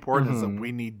really important is that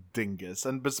we need dingus.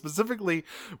 But specifically,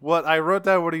 what I wrote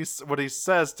down, what he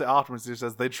says to Optimus, he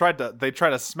says they tried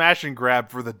to smash and grab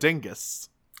for the dingus.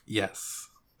 Yes.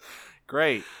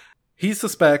 Great. He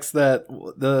suspects that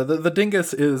the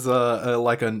dingus is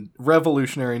like a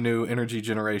revolutionary new energy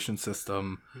generation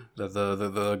system that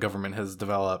the government has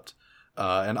developed.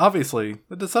 And obviously,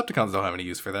 the Decepticons don't have any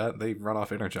use for that. They run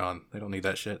off Energon. They don't need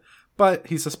that shit. But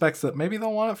he suspects that maybe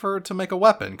they'll want it to make a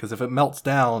weapon, because if it melts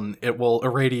down, it will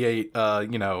irradiate,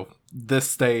 this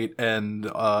state and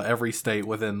every state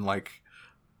within, like,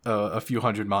 a few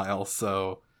hundred miles.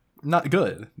 So not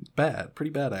good. Bad.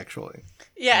 Pretty bad, actually.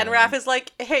 Yeah, and Raph is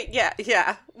like, hey,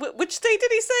 yeah. Which state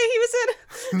did he say he was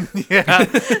in?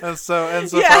 Yeah. And so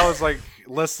Fowler's like,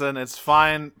 listen, it's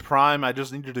fine, Prime. I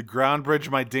just need you to ground bridge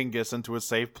my dingus into a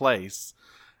safe place.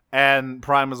 And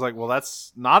Prime is like, well,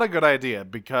 that's not a good idea,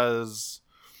 because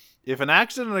if an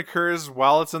accident occurs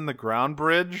while it's in the ground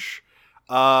bridge,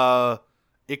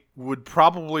 it would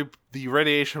probably, the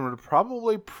radiation would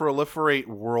probably proliferate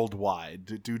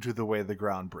worldwide due to the way the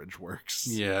ground bridge works.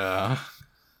 Yeah.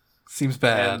 Seems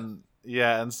bad.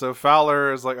 And so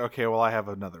Fowler is like, okay, well, I have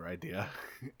another idea.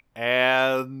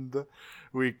 And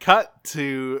we cut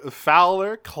to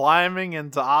Fowler climbing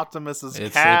into Optimus's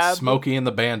cab. It's Smokey and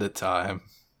the Bandit time.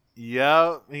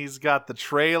 Yeah, he's got the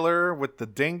trailer with the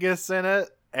dingus in it,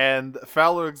 and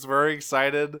Fowler looks very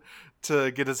excited to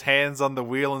get his hands on the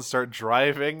wheel and start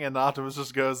driving, and Optimus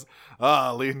just goes,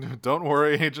 don't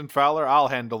worry, Agent Fowler, I'll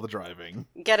handle the driving.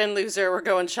 Get in, loser, we're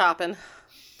going shopping.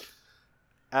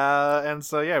 And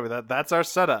so, yeah, that's our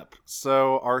setup.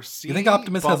 So, our seat... You think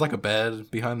Optimus has, like, a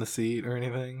bed behind the seat or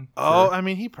anything? Oh, I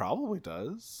mean, he probably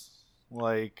does.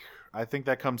 Like, I think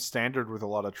that comes standard with a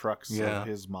lot of trucks of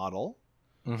his model.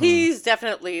 Mm-hmm. He's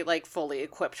definitely, like, fully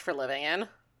equipped for living in.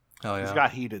 Hell yeah. He's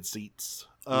got heated seats.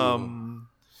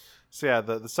 So yeah,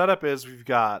 the setup is we've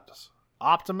got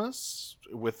Optimus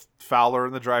with Fowler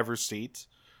in the driver's seat,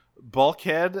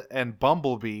 Bulkhead and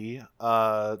Bumblebee,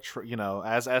 as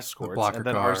escorts, the blocker and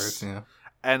then cars,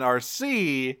 and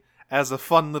RC as a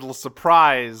fun little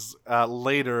surprise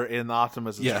later in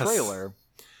Optimus's trailer.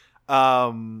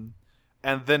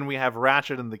 And then we have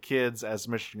Ratchet and the kids as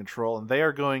mission control, and they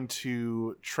are going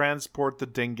to transport the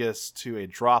dingus to a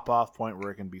drop-off point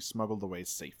where it can be smuggled away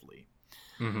safely.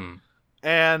 Mm-hmm.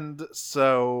 And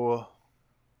so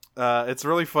it's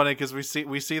really funny because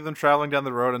we see them traveling down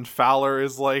the road, and Fowler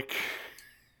is like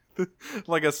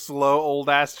like a slow old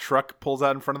ass truck pulls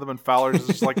out in front of them, and Fowler is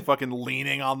just like fucking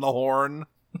leaning on the horn.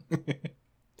 And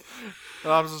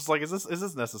I was just like, is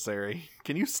this necessary?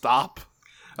 Can you stop?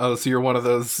 Oh, so you're one of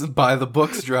those by the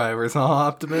books drivers, huh,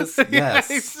 Optimus?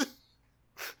 Yes.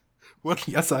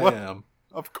 Yes, I am.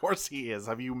 Of course he is.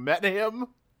 Have you met him?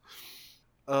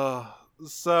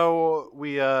 So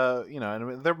we,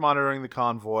 and they're monitoring the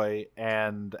convoy,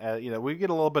 and we get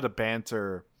a little bit of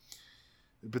banter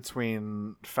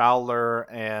between Fowler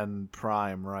and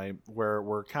Prime, right? Where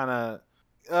we're kind of,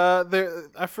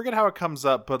 I forget how it comes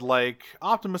up, but like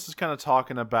Optimus is kind of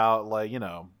talking about like,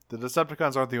 the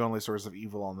Decepticons aren't the only source of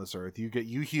evil on this earth.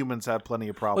 You humans have plenty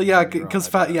of problems. Well,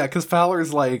 because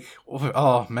Fowler's like,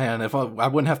 oh man, if I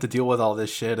wouldn't have to deal with all this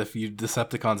shit if you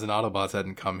Decepticons and Autobots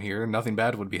hadn't come here, nothing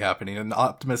bad would be happening. And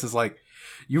Optimus is like,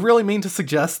 you really mean to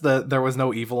suggest that there was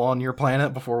no evil on your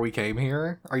planet before we came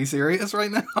here? Are you serious right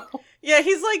now? Yeah,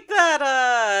 he's like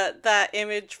that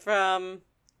image from,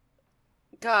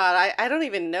 God, I don't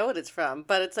even know what it's from,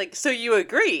 but it's like, so you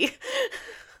agree?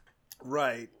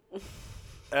 Right.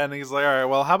 And he's like, all right,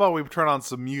 well, how about we turn on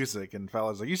some music? And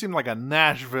Fowler's like, you seem like a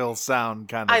Nashville sound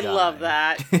kind of guy. I love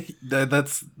that.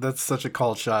 That's such a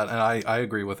called shot, and I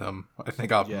agree with him. I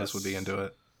think Optimus would be into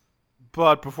it.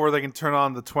 But before they can turn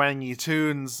on the twangy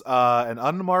tunes, an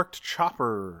unmarked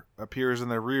chopper appears in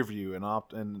their rear view,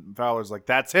 and Fowler's like,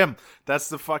 that's him. That's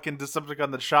the fucking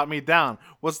Decepticon that shot me down.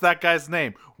 What's that guy's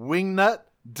name? Wingnut?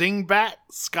 Dingbat?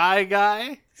 Sky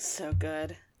Guy? So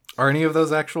good. Are any of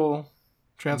those actual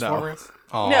Transformers?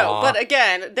 No, but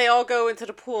again, they all go into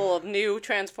the pool of new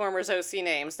Transformers OC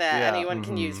names that anyone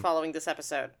can use following this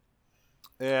episode.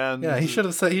 And yeah, he should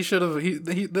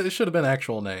have been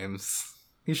actual names.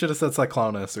 He should have said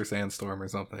Cyclonus or Sandstorm or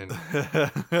something.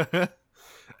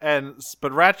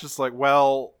 But Ratchet's like,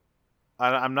 well,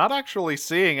 I'm not actually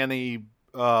seeing any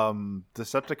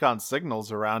Decepticon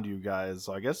signals around you guys,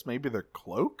 so I guess maybe they're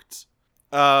cloaked.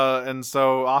 And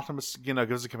so Optimus,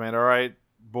 gives a command. All right,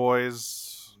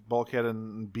 boys, Bulkhead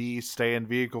and B, stay in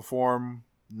vehicle form.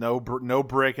 No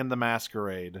break in the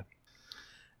masquerade.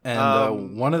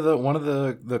 And one of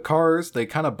the cars, they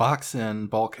kind of box in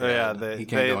Bulkhead. Yeah, he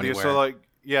can't go anywhere. So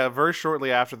very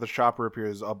shortly after the chopper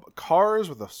appears, cars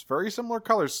with a very similar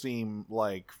color scheme,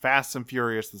 like Fast and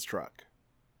Furious, this truck.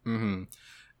 Mm-hmm.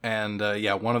 And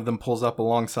one of them pulls up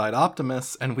alongside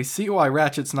Optimus, and we see why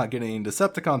Ratchet's not getting any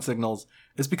Decepticon signals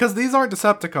is because these aren't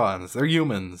Decepticons; they're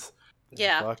humans.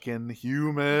 Yeah, fucking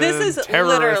humans. This is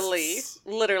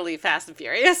literally Fast and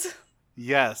Furious.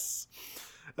 Yes.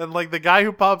 And, like, the guy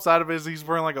who pops out of it, he's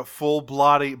wearing, like, a full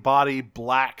body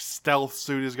black stealth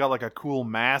suit. He's got, like, a cool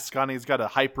mask on. He's got a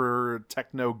hyper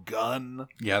techno gun.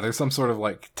 Yeah, there's some sort of,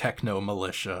 like, techno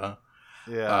militia.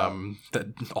 Yeah. That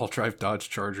all drive Dodge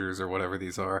Chargers or whatever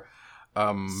these are.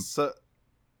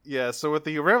 Yeah, so with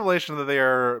the revelation that they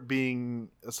are being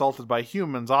assaulted by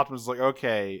humans, Optimus is like,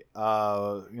 okay,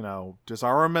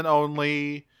 disarmament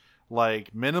only,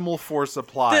 like minimal force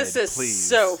applied. This is please.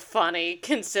 So funny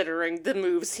considering the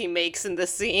moves he makes in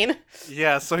this scene.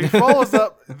 Yeah, so he follows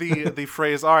up the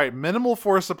phrase, all right, minimal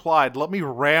force applied, let me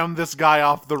ram this guy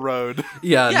off the road.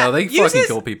 Yeah, no, they fucking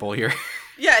kill people here.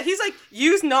 Yeah, he's like,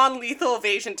 use non-lethal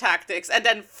evasion tactics, and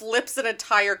then flips an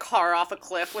entire car off a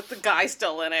cliff with the guy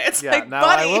still in it. It's like, now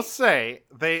buddy. I will say,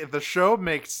 the show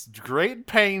makes great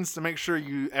pains to make sure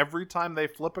every time they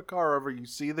flip a car over, you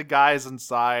see the guys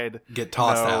inside get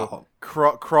tossed out,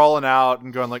 crawling out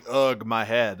and going like, ugh, my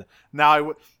head.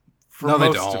 Now,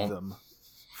 most of them,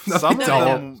 some of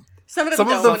them. Some of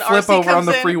them flip over on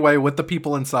the freeway with the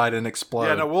people inside and explode.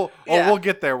 Yeah, no, we'll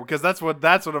get there because that's what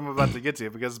I'm about to get to.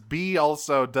 Because B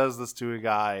also does this to a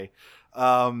guy,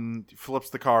 flips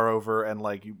the car over, and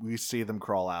like we see them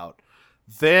crawl out.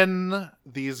 Then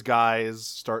these guys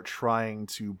start trying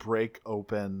to break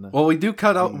open. Well, we do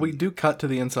cut to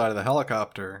the inside of the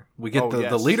helicopter. We get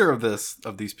the leader of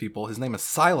these people. His name is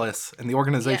Silas, and the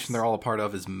organization they're all a part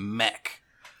of is Mech.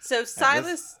 So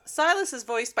Silas is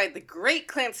voiced by the great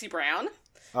Clancy Brown,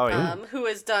 who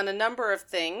has done a number of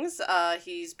things.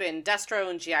 He's been Destro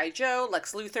in G.I. Joe,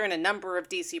 Lex Luthor in a number of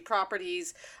DC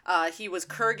properties. He was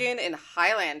Kurgan in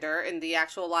Highlander, in the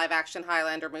actual live-action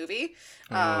Highlander movie.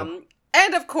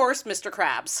 And, of course, Mr.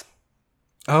 Krabs.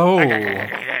 Oh.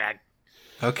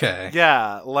 Okay.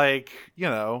 Yeah, like,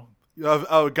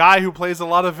 a guy who plays a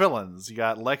lot of villains. You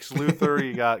got Lex Luthor,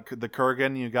 you got the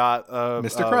Kurgan, you got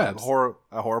Mr. Krabs,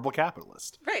 a horrible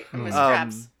capitalist. Right, Mr.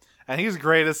 Krabs. And he's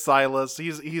great as Silas.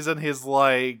 He's in his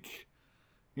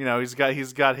he's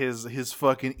got his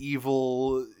fucking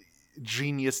evil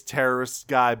genius terrorist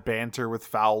guy banter with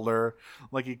Fowler.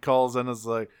 Like he calls in as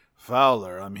like,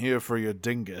 Fowler, I'm here for your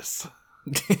dingus.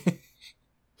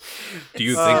 Do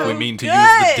you think we mean to use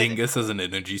the dingus as an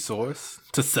energy source?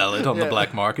 To sell it on the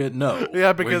black market? No.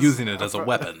 Yeah, because we're using it as a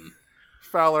weapon.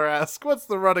 Fowler asks, what's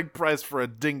the running price for a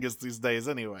dingus these days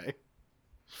anyway?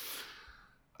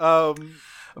 But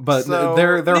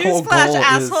their whole goal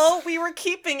asshole, is... we were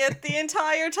keeping it the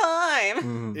entire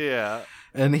time. Yeah.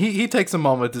 And he takes a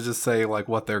moment to just say like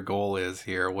what their goal is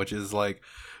here, which is like,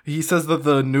 he says that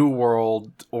the New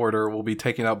World Order will be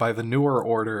taken out by the Newer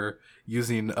Order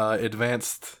using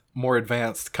more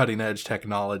advanced cutting-edge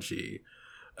technology.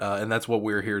 And that's what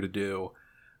we're here to do.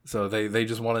 So they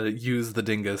just want to use the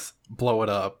dingus, blow it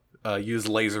up, use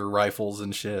laser rifles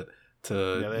and shit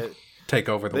to take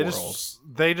over the world.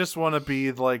 They just want to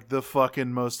be like the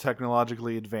fucking most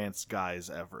technologically advanced guys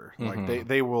ever. Like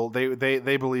they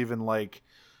believe in like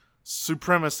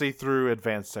supremacy through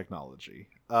advanced technology.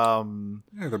 The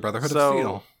Brotherhood of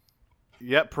Steel.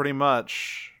 Yep, pretty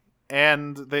much.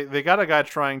 And they got a guy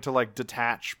trying to like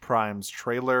detach Prime's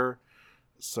trailer.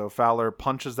 So Fowler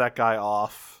punches that guy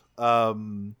off.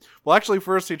 Well, actually,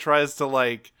 first he tries to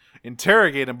like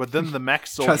interrogate him, but then the mech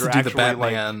soldier tries to do the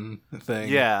Batman thing.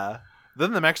 Yeah.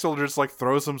 Then the mech soldier just like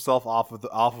throws himself off of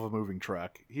a moving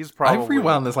truck. He's probably. I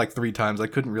rewound this like 3 times. I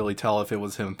couldn't really tell if it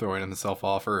was him throwing himself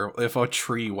off or if a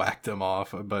tree whacked him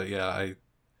off. But yeah,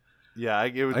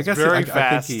 it was very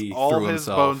fast. All his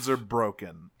bones are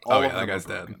broken. That guy's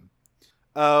dead.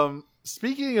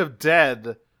 Speaking of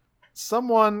dead,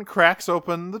 someone cracks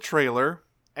open the trailer,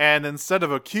 and instead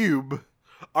of a cube,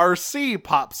 RC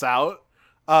pops out,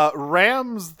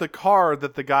 rams the car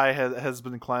that the guy has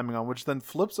been climbing on, which then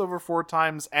flips over 4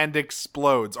 times and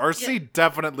explodes. RC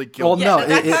definitely killed him. Well,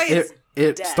 no,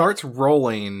 it starts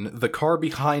rolling, the car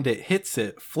behind it hits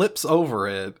it, flips over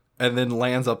it, and then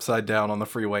lands upside down on the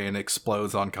freeway and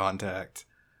explodes on contact.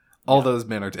 All those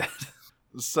men are dead.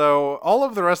 So all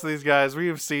of the rest of these guys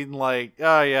we've seen like,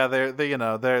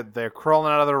 they're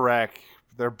crawling out of the wreck,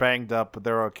 they're banged up, but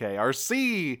they're okay.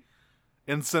 RC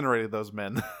incinerated those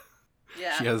men.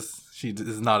 Yeah, she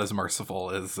is not as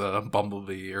merciful as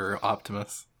Bumblebee or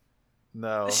Optimus.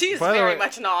 No, she's very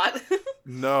much not.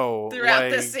 No, throughout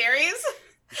this series,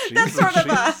 that's sort of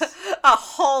a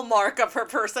hallmark of her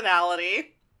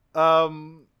personality.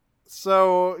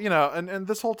 So and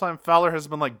this whole time Fowler has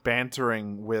been like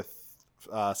bantering with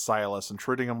Silas and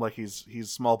treating him like he's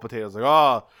small potatoes,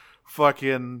 like,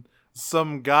 fucking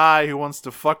some guy who wants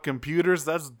to fuck computers,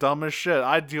 that's dumb as shit.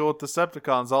 I deal with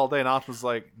Decepticons all day. And Optimus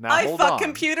like, now hold on. I fuck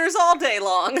computers all day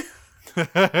long.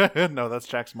 No, that's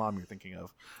Jack's mom you're thinking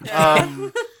of.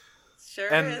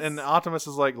 Sure is. And Optimus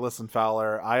is like, listen,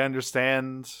 Fowler, I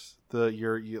understand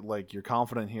you're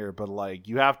confident here, but like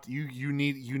you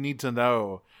need to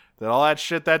know that all that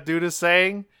shit that dude is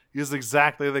saying is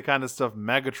exactly the kind of stuff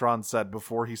Megatron said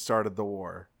before he started the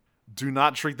war. Do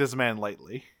not treat this man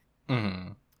lightly.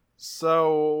 Mm-hmm.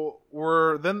 So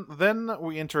then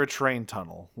we enter a train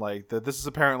tunnel. Like this is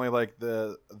apparently like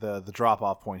the drop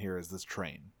off point here is this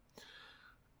train.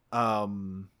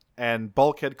 And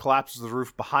Bulkhead collapses the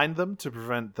roof behind them to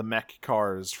prevent the mech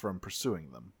cars from pursuing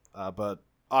them. But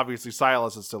obviously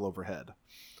Silas is still overhead.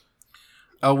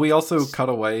 We also cut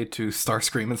away to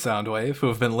Starscream and Soundwave, who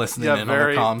have been listening in on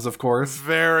their comms, of course.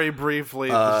 Very briefly,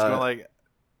 just going like.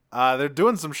 They're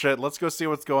doing some shit. Let's go see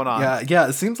what's going on. Yeah.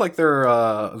 It seems like they're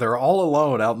all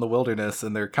alone out in the wilderness,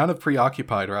 and they're kind of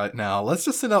preoccupied right now. Let's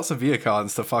just send out some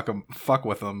Viacons to fuck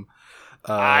with them.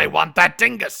 I want that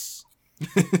dingus.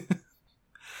 It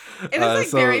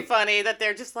is very funny that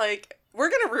they're just like, we're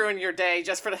gonna ruin your day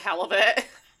just for the hell of it.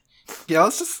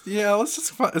 Let's just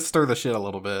stir the shit a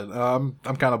little bit. I'm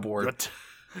kind of bored.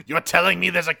 You're telling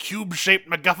me there's a cube-shaped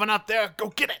MacGuffin out there? Go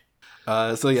get it.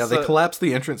 They collapse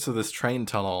the entrance to this train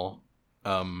tunnel,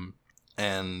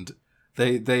 and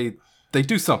they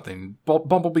do something.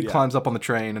 Bumblebee climbs up on the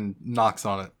train and knocks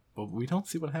on it, but we don't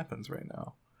see what happens right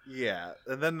now. Yeah,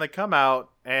 and then they come out,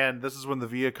 and this is when the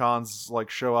Viacons like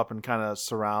show up and kind of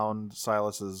surround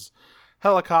Silas's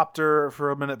helicopter for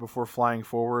a minute before flying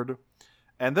forward,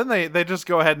 and then they just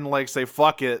go ahead and like say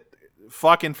fuck it,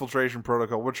 fuck infiltration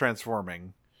protocol, we're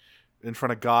transforming in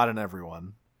front of God and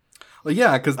everyone. Well,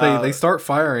 yeah, because they start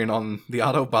firing on the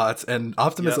Autobots, and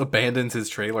Optimus abandons his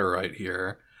trailer right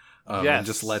here, and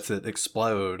just lets it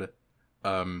explode.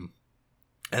 And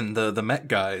the Met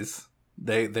guys,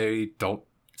 they don't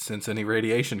sense any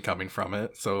radiation coming from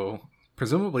it, so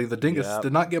presumably the dingus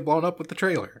did not get blown up with the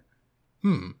trailer.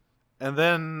 And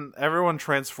then everyone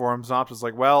transforms, and Optimus is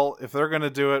like, well, if they're gonna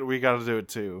do it, we gotta do it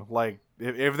too. Like,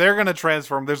 if they're gonna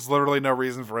transform, there's literally no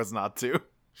reason for us not to.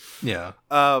 Yeah.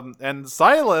 And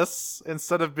Silas,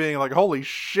 instead of being like, holy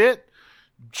shit,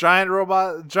 giant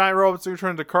robots who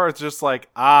turn into cars, just like,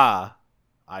 I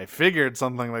figured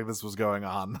something like this was going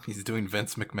on. He's doing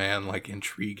Vince McMahon, like,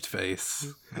 intrigued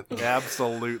face.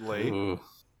 Absolutely. Ooh.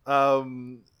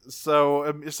 So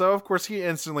of course he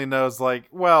instantly knows, like,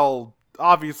 well,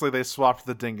 obviously they swapped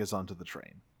the dingus onto the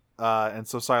train. And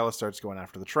so Silas starts going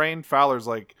after the train. Fowler's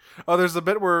like, oh, there's a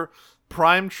bit where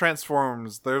Prime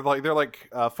transforms. They're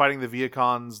fighting the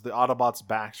Viacons. The Autobots'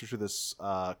 backs are to this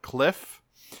cliff,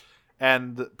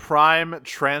 and Prime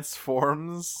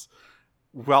transforms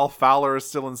while Fowler is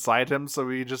still inside him. So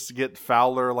we just get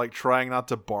Fowler like trying not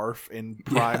to barf in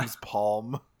Prime's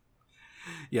palm.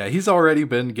 Yeah, he's already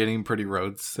been getting pretty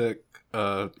road sick,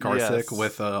 car sick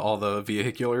with all the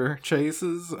vehicular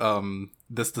chases.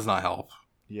 This does not help.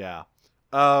 Yeah.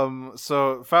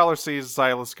 So Fowler sees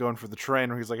Silas going for the train,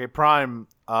 where he's like, hey, Prime,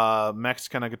 Mech's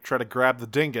gonna try to grab the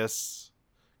dingus.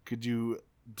 Could you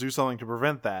do something to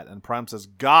prevent that? And Prime says,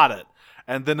 got it.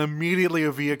 And then immediately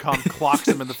a Viacom clocks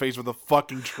him in the face with a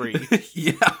fucking tree.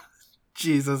 Yeah.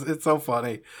 Jesus, it's so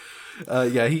funny.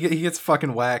 He gets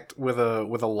fucking whacked with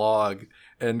a log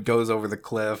and goes over the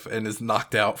cliff and is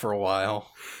knocked out for a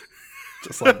while.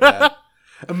 Just like that.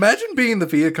 Imagine being the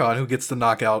Viacon who gets to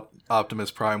knock out Optimus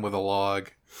Prime with a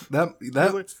log.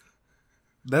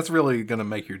 That's really gonna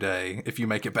make your day if you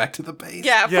make it back to the base.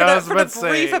 Yeah, for the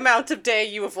brief amount of day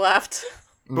you have left.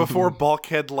 Before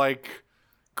Bulkhead like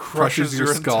crushes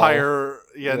your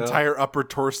entire upper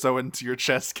torso into your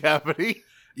chest cavity.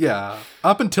 Yeah.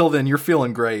 Up until then, you're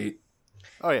feeling great.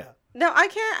 Oh yeah. No, I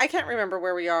can't remember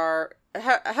where we are.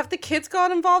 Have the kids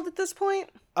got involved at this point?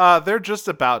 They're just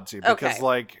about to, because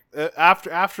like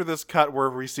after this cut where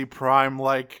we see Prime,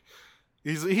 like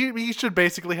he should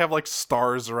basically have like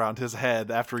stars around his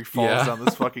head after he falls down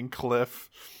this fucking cliff.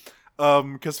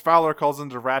 Because Fowler calls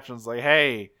into Ratchet and is like,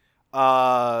 hey,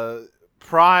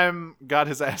 Prime got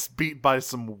his ass beat by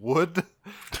some wood,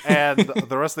 and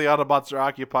the rest of the Autobots are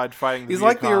occupied fighting the He's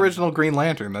like the original Green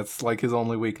Lantern. That's like his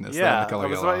only weakness. Yeah,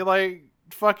 like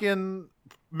fucking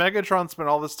Megatron spent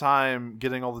all this time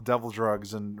getting all the devil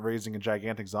drugs and raising a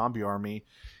gigantic zombie army.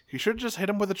 He should just hit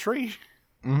him with a tree.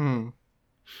 Mm-hmm.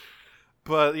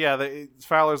 But yeah,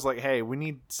 Fowler's like, hey, we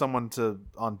need someone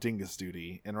on dingus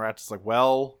duty. And Ratchet's like,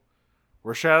 well,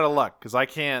 we're shit out of luck, because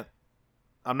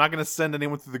I'm not going to send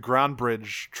anyone through the ground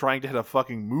bridge trying to hit a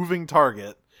fucking moving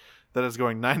target that is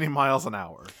going 90 miles an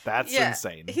hour. That's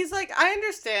insane. He's like, I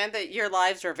understand that your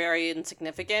lives are very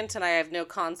insignificant, and I have no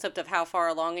concept of how far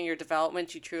along in your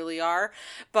development you truly are,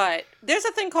 but there's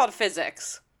a thing called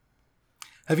physics.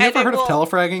 Have you ever heard of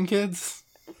telefragging, kids?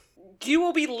 You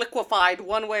will be liquefied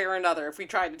one way or another if we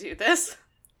try to do this.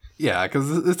 Yeah,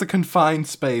 because it's a confined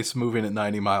space moving at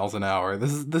 90 miles an hour.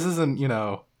 This isn't,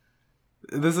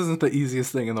 this isn't the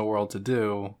easiest thing in the world to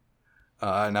do.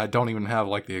 And I don't even have,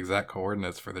 like, the exact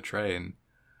coordinates for the train.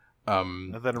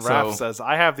 And then Raph says,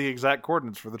 I have the exact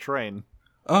coordinates for the train.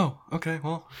 Oh, okay.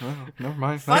 Well, never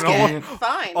mind. Fuck That's it.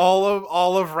 Fine.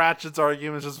 All of Ratchet's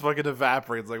arguments just fucking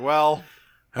evaporate. It's like, well,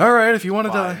 all right, if you want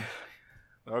to fine. die.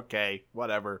 Okay,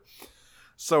 whatever.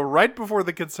 So right before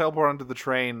the kids teleport onto the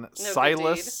train,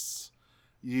 Silas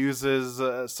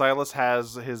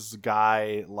has his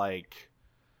guy like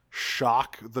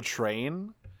shock the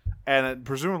train, and it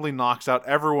presumably knocks out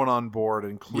everyone on board,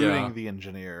 including the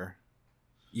engineer.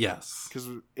 Yes, because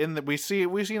we see in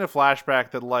a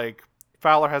flashback that like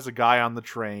Fowler has a guy on the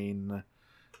train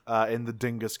in the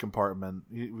dingus compartment.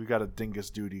 We've got a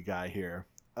dingus duty guy here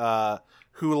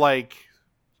who like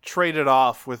traded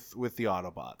off with the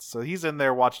Autobots. So he's in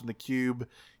there watching the cube.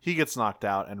 He gets knocked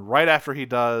out, and right after he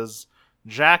does,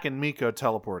 Jack and Miko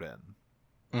teleport in.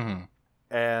 Mm-hmm.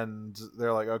 And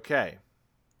they're like, okay,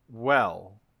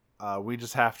 well, we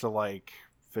just have to like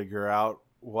figure out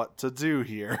what to do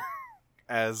here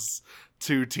as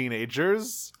two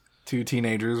teenagers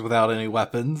without any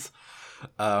weapons.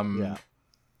 Yeah.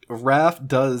 Raph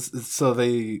does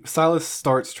Silas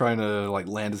starts trying to like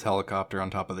land his helicopter on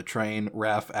top of the train.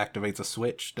 Raph activates a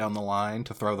switch down the line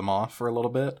to throw them off for a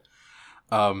little bit.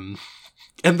 And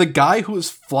the guy who is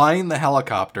flying the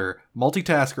helicopter,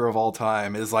 multitasker of all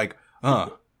time, is like,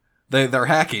 they're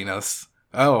hacking us.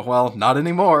 Oh, well, not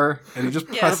anymore. And he just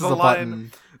presses a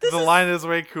button. The line is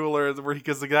way cooler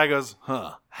because the guy goes,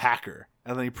 hacker.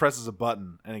 And then he presses a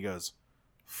button and he goes,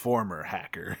 former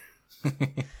hacker.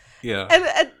 Yeah.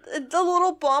 And the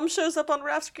little bomb shows up on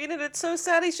Raph's screen, and it's so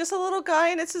sad. He's just a little guy,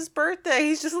 and it's his birthday.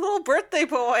 He's just a little birthday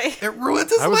boy. It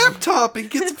ruins his laptop. He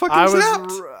gets fucking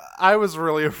zapped. I was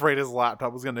really afraid his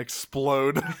laptop was going to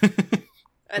explode.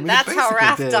 And that's how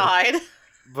Raph died.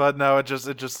 But no, it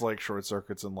just like short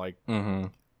circuits and like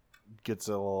gets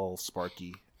a little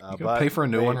sparky. You gotta pay for a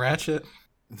new one, Ratchet.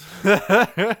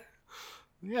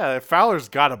 Yeah, Fowler's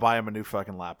got to buy him a new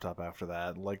fucking laptop after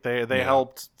that. Like they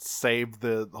helped save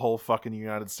the whole fucking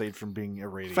United States from being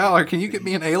irradiated. Fowler, can you get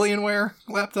me an Alienware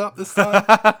laptop this time?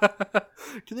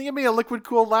 Can you get me a liquid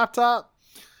cooled laptop?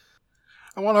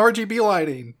 I want RGB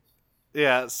lighting.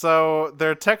 Yeah, so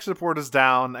their tech support is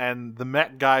down, and the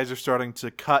mech guys are starting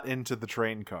to cut into the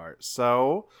train car.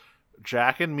 So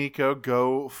Jack and Miko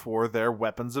go for their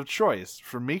weapons of choice.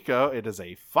 For Miko, it is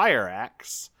a fire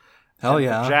axe. Hell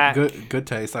yeah. Jack, good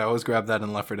taste. I always grab that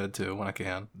in Left 4 Dead 2 when I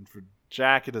can. And for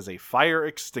Jack, it is a fire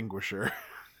extinguisher.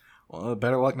 Well,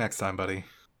 better luck next time, buddy.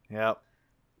 Yep.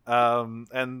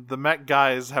 And the mech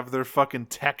guys have their fucking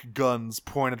tech guns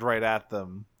pointed right at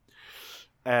them.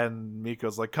 And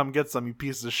Miko's like, come get some, you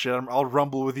piece of shit. I'll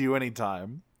rumble with you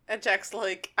anytime. And Jack's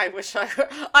like, I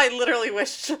literally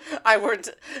wish I were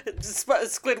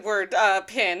Squidward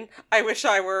Pin. I wish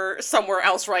I were somewhere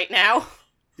else right now.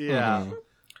 Yeah.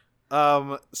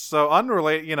 Mm-hmm. So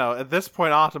unrelated, at this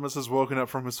point, Optimus has woken up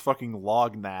from his fucking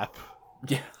log nap.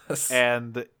 Yes.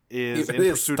 And is in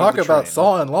pursuit talk of the train. about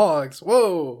sawing logs.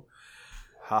 Whoa.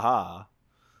 Haha.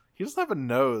 He doesn't have a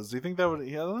nose. Do you think that would...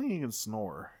 I don't think he can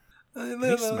snore. Can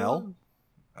he smell?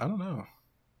 I don't know.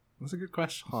 That's a good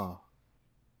question. Huh.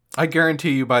 I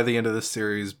guarantee you by the end of this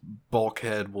series,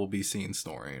 Bulkhead will be seen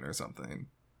snoring or something.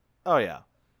 Oh, yeah.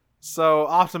 So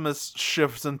Optimus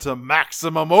shifts into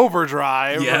maximum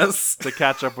overdrive to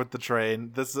catch up with the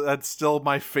train. That's still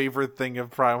my favorite thing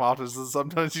of Prime Optimus is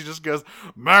sometimes he just goes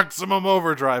maximum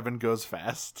overdrive and goes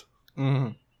fast.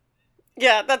 Mm-hmm.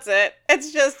 Yeah, that's it.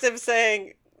 It's just him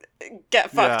saying, get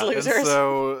fucked, losers. And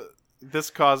so this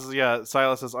causes,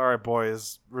 Silas says, all right,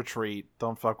 boys, retreat.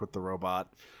 Don't fuck with the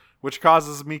robot. Which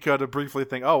causes Miko to briefly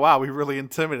think, oh, wow, we really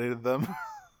intimidated them.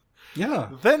 Yeah.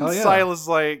 Then Silas is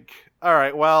like... All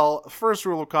right, well, first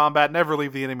rule of combat, never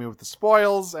leave the enemy with the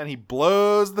spoils, and he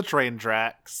blows the train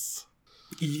tracks.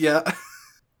 Yeah.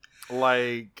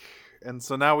 And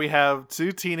so now we have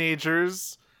two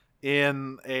teenagers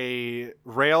in a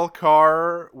rail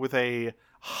car with a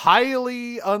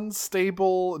highly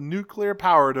unstable nuclear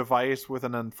power device with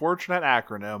an unfortunate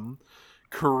acronym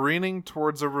careening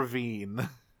towards a ravine.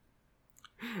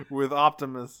 With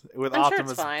Optimus,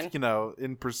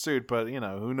 in pursuit, but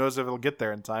who knows if it'll get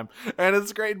there in time. And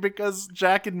it's great because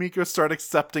Jack and Miko start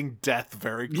accepting death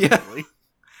very quickly.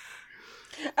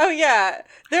 Yeah. Oh yeah,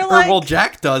 they're like, well,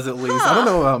 Jack does at least. I don't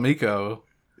know about Miko.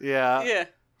 Yeah. Yeah.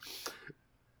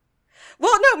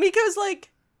 Well, no, Miko's like,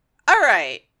 all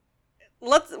right,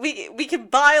 we can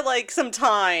buy like some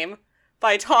time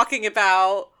by talking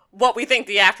about what we think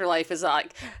the afterlife is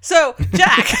like. So,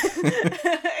 Jack,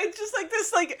 it's just like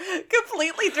this like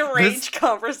completely deranged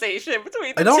conversation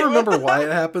between the I don't two remember of them. why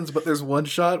it happens, but there's one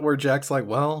shot where Jack's like,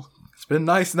 well, it's been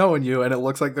nice knowing you, and it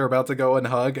looks like they're about to go and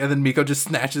hug, and then Miko just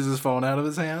snatches his phone out of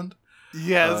his hand.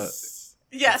 Yes.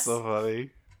 Yes. So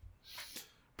funny.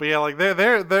 But yeah, like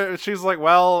they're she's like,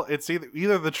 well, it's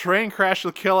either the train crash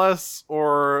will kill us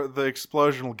or the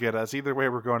explosion will get us. Either way,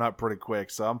 we're going up pretty quick,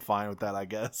 so I'm fine with that, I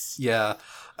guess. Yeah.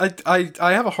 I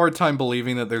have a hard time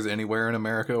believing that there's anywhere in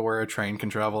America where a train can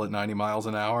travel at 90 miles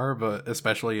an hour, but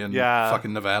especially in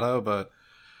fucking Nevada, but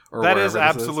that is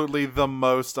absolutely the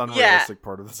most unrealistic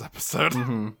part of this episode.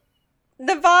 Mm-hmm.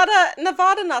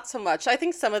 Nevada, not so much. I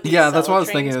think some of these. Yeah, that's what I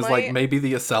was thinking. Is like maybe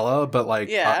the Acela, but like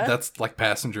that's like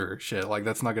passenger shit. Like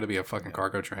that's not going to be a fucking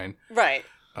cargo train, right?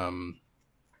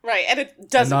 Right, and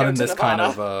it doesn't. Not go in to this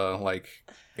Nevada. kind of like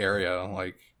area.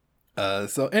 Like,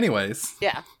 so, anyways,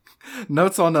 yeah.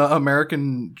 Notes on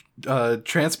American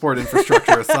transport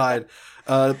infrastructure aside,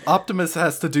 Optimus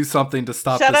has to do something to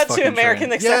stop. Shout this out to fucking American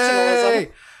train.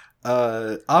 exceptionalism.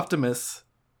 Yay! Optimus.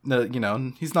 No,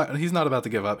 he's not about to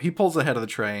give up. He pulls ahead of the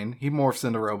train. He morphs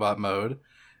into robot mode,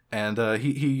 and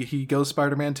he goes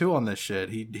Spider-Man 2 on this shit.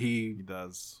 He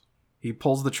does. He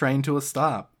pulls the train to a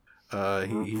stop.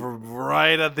 He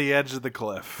right at the edge of the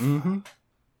cliff. Mm-hmm.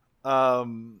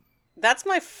 That's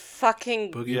my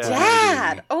fucking Boogie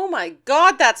dad. Boogie. Oh my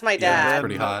god, that's my Yeah, dad. that's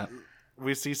pretty hot.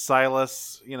 We see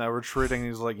Silas, retreating.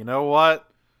 He's like, you know what?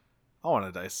 I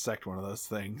want to dissect one of those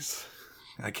things.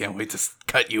 I can't wait to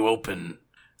cut you open.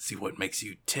 See what makes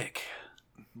you tick.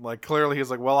 Like, clearly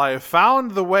he's like, well, I have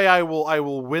found the way I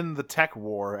will win the tech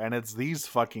war, and it's these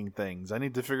fucking things. I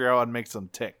need to figure out how to make them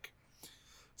tick.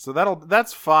 So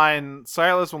that's fine.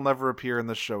 Silas will never appear in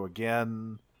the show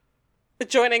again.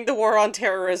 Joining the war on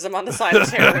terrorism on the side of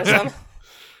terrorism.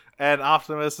 And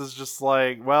Optimus is just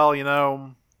like, well,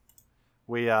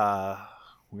 we learned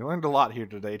a lot here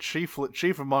today.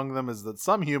 Chief among them is that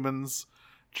some humans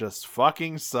just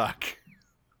fucking suck.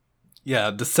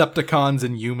 Yeah, Decepticons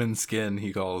in human skin,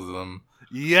 he calls them.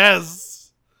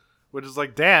 Yes! Which is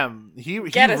like, damn, he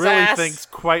really thinks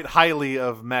quite highly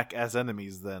of mech as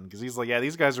enemies then. Because he's like, yeah,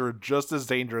 these guys are just as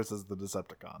dangerous as the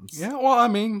Decepticons. Yeah, well, I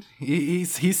mean,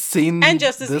 he's seen and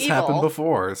just as this evil. happen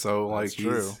before, so like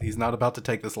he's not about to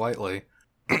take this lightly.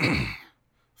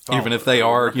 Even if they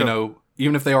are,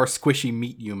 even if they are squishy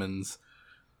meat humans.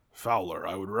 Fowler,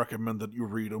 I would recommend that you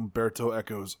read Umberto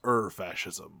Eco's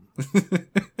Fascism.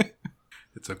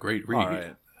 It's a great read. All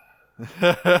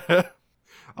right.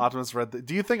 Optimus read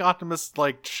do you think Optimus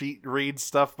cheat reads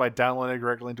stuff by downloading it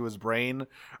directly into his brain,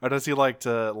 or does he like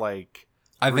to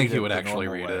I think he would actually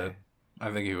read it.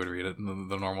 I think he would read it in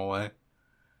the normal way.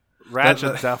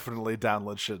 Ratchet definitely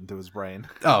downloads shit into his brain.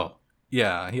 Oh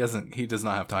yeah, he does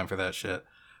not have time for that shit.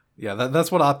 Yeah,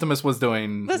 that's what Optimus was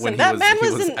doing when he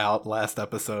was out last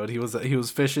episode. He was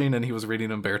fishing and he was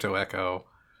reading Umberto Eco.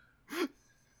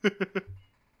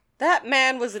 That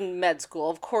man was in med school.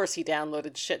 Of course he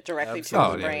downloaded shit directly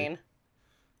to his brain.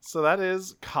 So that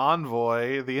is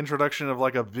Convoy, the introduction of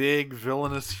a big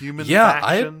villainous human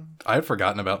faction. I had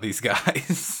forgotten about these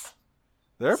guys.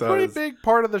 They're a pretty big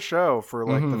part of the show for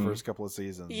the first couple of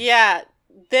seasons. Yeah,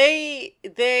 they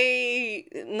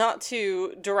not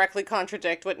to directly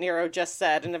contradict what Nero just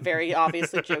said in a very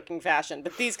obviously joking fashion,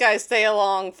 but these guys stay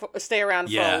around for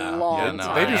a long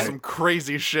time. They do some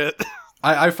crazy shit.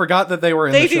 I forgot that they were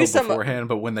in the show beforehand,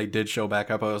 but when they did show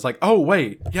back up, I was like, oh,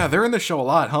 wait. Yeah, they're in the show a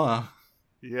lot, huh?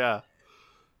 Yeah.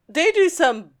 They do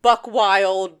some buck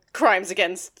wild crimes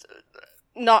against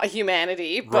not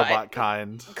humanity, but robot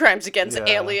kind. Crimes against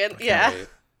alien. Yeah.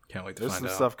 Can't wait to There's find out.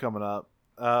 some stuff coming up.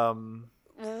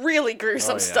 Really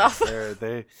gruesome stuff.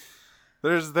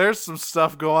 There's some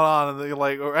stuff going on,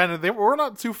 and we're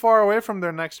not too far away from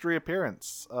their next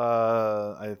reappearance.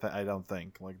 I don't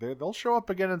think they'll show up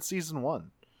again in season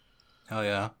 1. Hell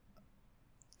yeah.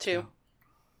 2. Yeah.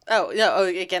 Oh no! Oh,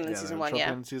 again in season 1,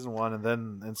 yeah. In season 1, and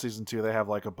then in season 2 they have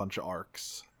a bunch of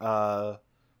arcs. We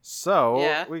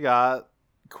got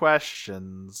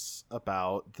questions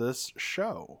about this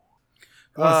show.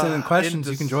 If you want to send in questions,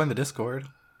 you can join the Discord.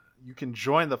 You can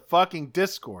join the fucking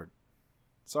Discord.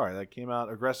 Sorry, that came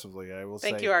out aggressively, I will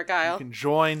say. Thank you, Argyle. You can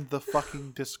join the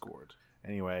fucking Discord.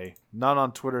 Anyway, none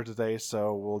on Twitter today,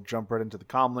 so we'll jump right into the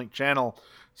Comlink channel,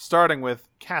 starting with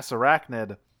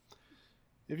Cassarachnid.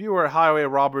 If you were highway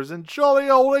robbers in jolly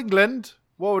old England,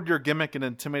 what would your gimmick and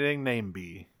intimidating name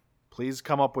be? Please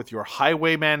come up with your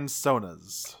highwayman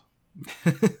sonas.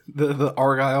 the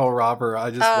Argyle robber,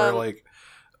 I just wear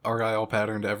Argyle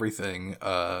patterned everything.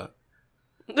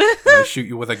 I shoot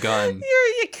you with a gun.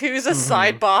 You're a Yakuza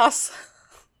side boss.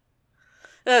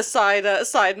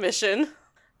 Side mission.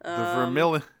 The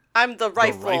Vermilion. I'm the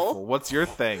rifle. What's your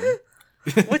thing?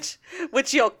 which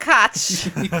you'll catch.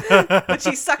 Which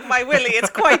you suck my willy. It's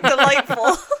quite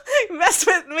delightful. Mess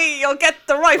with me, you'll get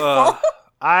the rifle.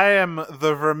 I am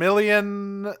the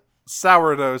Vermilion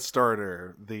Sourdough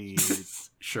Starter, the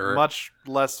Sure. much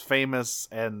less famous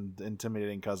and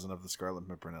intimidating cousin of the Scarlet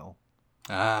Pimpernel.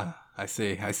 Ah, I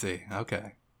see.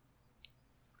 Okay.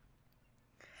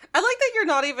 I like that you're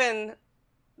not even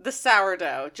the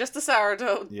sourdough, just the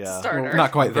sourdough starter. Well,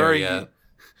 not quite there yet.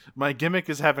 My gimmick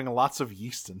is having lots of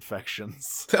yeast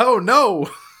infections. Oh, no!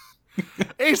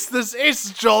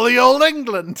 It's jolly old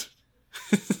England.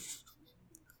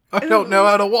 I don't know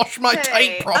how to wash my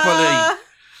tape properly.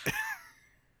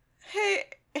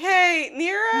 Hey,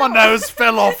 Nero. My nose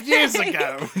fell off years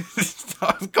ago.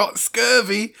 I've got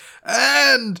scurvy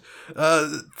and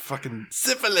fucking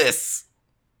syphilis.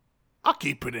 I'll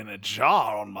keep it in a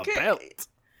jar on my belt.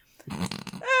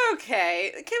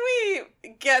 Okay, can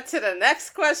we get to the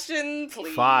next question,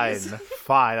 please?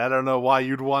 Fine. I don't know why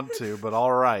you'd want to, but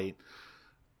all right.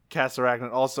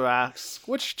 Cassarachnid also asks,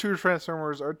 which two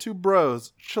Transformers are two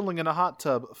bros chilling in a hot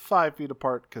tub 5 feet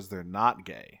apart because they're not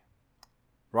gay?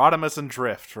 Rodimus and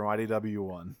Drift from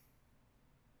IDW1.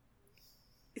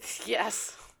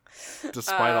 Yes.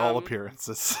 Despite all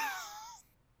appearances.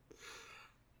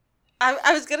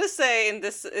 I was gonna say in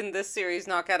this series,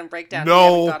 Knockout and Breakdown, no,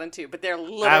 we haven't gotten to, but they're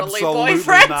literally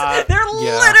boyfriends. Not. They're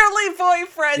literally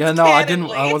boyfriends. Yeah, no,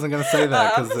 canonly. I wasn't gonna say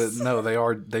that because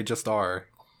they just are.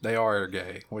 They are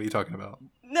gay. What are you talking about?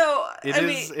 No, it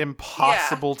is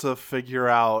impossible to figure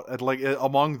out. Like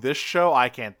among this show, I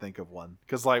can't think of one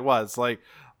because it's like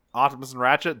Optimus and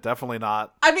Ratchet, definitely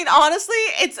not. I mean, honestly,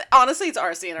 it's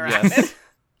RC and Arachnid. Yes.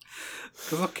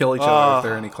 Because they'll kill each other if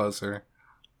they're any closer.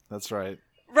 That's right.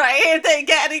 Right, if they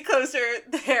get any closer,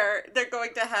 they're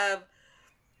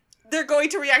going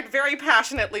to react very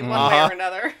passionately one way or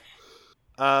another.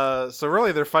 So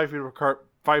really, they're 5 feet apart.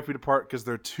 5 feet apart because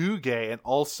they're too gay and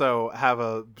also have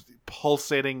a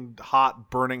pulsating, hot,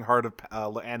 burning heart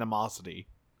of animosity.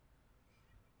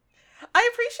 I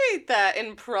appreciate that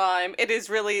in Prime, it is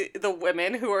really the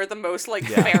women who are the most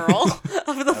feral of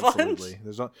the Absolutely.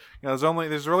 bunch.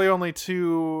 There's really only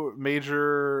two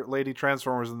major lady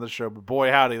Transformers in this show, but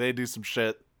boy howdy, they do some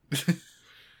shit.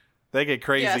 They get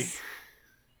crazy. Yes.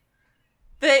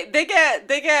 They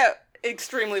get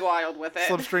extremely wild with it.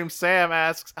 Slipstream Sam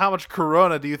asks, how much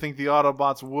Corona do you think the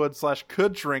Autobots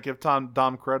would/could drink if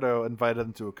Dom Credo invited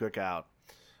them to a cookout?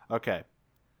 Okay.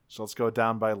 So let's go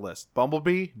down by list.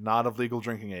 Bumblebee, not of legal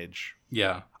drinking age.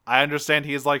 Yeah. I understand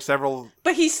he is like several...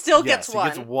 But he still gets one.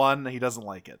 He gets one. He doesn't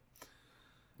like it.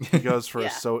 He goes for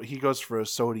a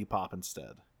sody pop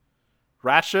instead.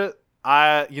 Ratchet,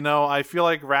 I feel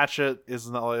like Ratchet is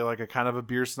like a kind of a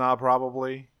beer snob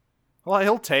probably. Well,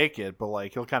 he'll take it, but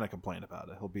he'll kind of complain about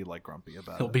it. He'll be grumpy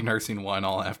about it. He'll be nursing one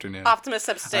all afternoon. Optimus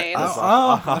abstains.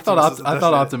 I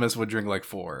thought Optimus would drink like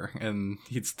 4, and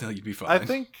he'd be fine. I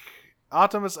think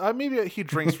Optimus, maybe he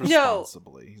drinks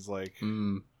responsibly. He's like...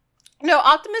 No,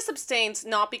 Optimus abstains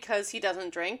not because he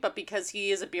doesn't drink, but because he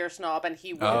is a beer snob and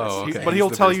he will. Oh, okay. But he'll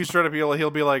tell you straight up.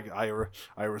 He'll be like, I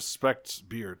respect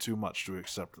beer too much to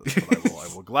accept this, but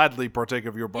I will gladly partake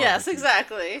of your barbecue. Yes,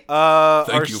 exactly.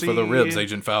 Thank you for the ribs,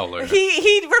 Agent Fowler.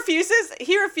 He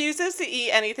refuses to eat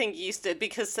anything yeasted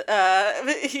because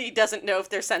he doesn't know if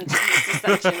they're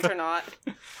sentient or not.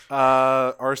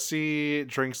 RC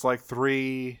drinks like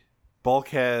 3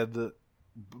 Bulkhead.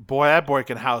 Boy, that boy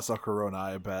can house a Corona,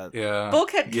 I bet. Yeah.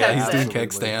 Bulkhead yeah, he's doing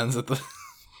keg stands at the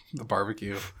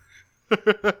barbecue.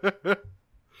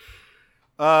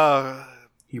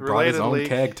 He brought his own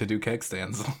keg to do keg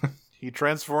stands. He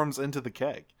transforms into the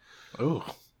keg. Ooh.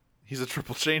 He's a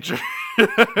triple changer.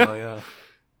 Oh, yeah.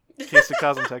 Casey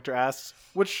Cosmotector asks,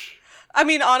 which... I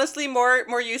mean, honestly,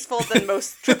 more useful than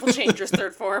most triple changers'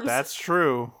 third forms. That's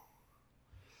true.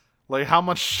 Like, how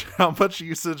much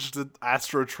usage did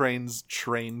Astro Train's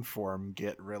train form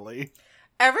get, really?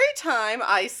 Every time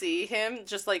I see him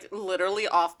just, literally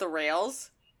off the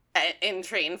rails in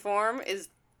train form, it's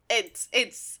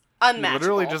unmatchable. He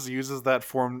literally just uses that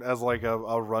form as,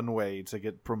 a runway to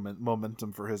get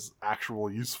momentum for his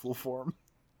actual useful form.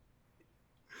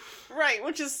 Right,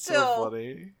 which is still so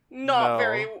funny. Not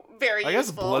very, very I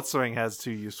useful. I guess Blitzwing has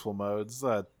 2 useful modes.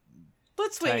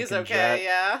 Blitzwing is okay,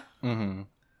 yeah. Mm-hmm.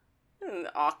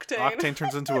 Octane. Octane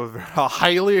turns into a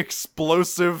highly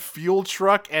explosive fuel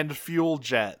truck and fuel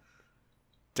jet.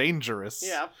 Dangerous.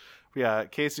 Yeah. Yeah,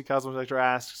 Casey Cosmotector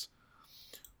asks,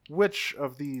 which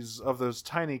of those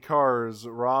tiny cars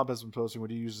Rob has been posting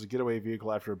would you use as a getaway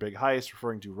vehicle after a big heist,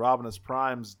 referring to Robinus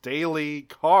Prime's daily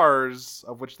cars,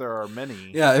 of which there are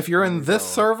many. Yeah, if you're in this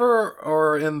server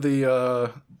or in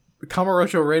the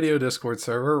Kamurocho Radio Discord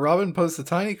server, Robin posts a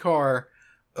tiny car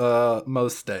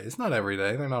most days. Not every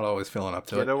day. They're not always filling up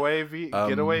to getaway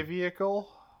Getaway vehicle?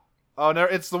 Oh, no,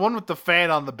 it's the one with the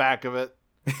fan on the back of it.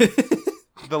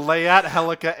 The Layat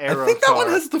Helica Aero I think that car. one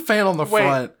has the fan on the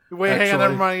front. Wait, hang on,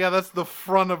 never mind. Yeah, that's the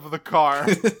front of the car.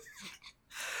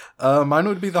 Mine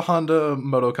would be the Honda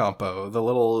Motocampo, the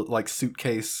little like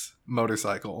suitcase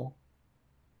motorcycle.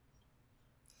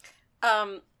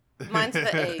 Mine's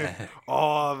the egg.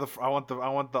 Oh, I want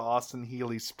the Austin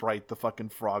Healey Sprite, the fucking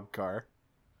frog car.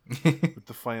 With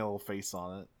the funny little face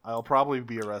on it. I'll probably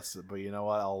be arrested, but you know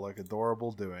what? I'll look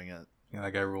adorable doing it. Yeah,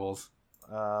 that guy rules.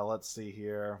 Let's see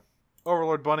here.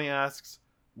 Overlord Bunny asks,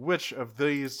 which of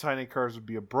these tiny cars would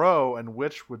be a bro and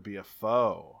which would be a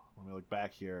foe? Let me look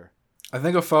back here. I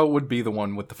think a foe would be the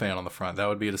one with the fan on the front. That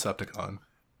would be a Decepticon.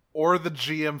 Or the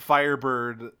GM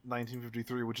Firebird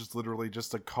 1953, which is literally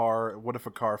just a car. What if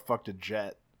a car fucked a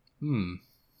jet?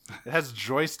 It has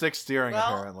joystick steering,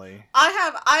 apparently.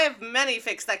 I have many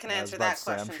fics that can answer that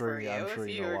question for you. I'm sure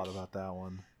you know a lot about that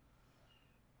one.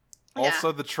 Yeah.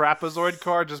 Also, the Trapezoid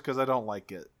car, just because I don't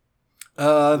like it.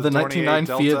 The 99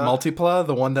 Delta. Fiat Multipla,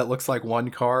 the one that looks like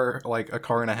one car, like a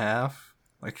car and a half.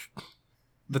 Like,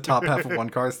 the top half of one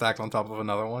car stacked on top of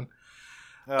another one.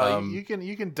 You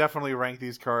can definitely rank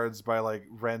these cards by, like,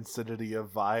 rancidity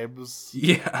of vibes.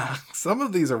 Yeah, some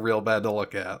of these are real bad to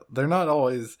look at. They're not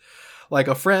always... Like,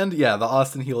 a friend, yeah, the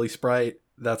Austin Healey Sprite,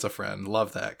 that's a friend.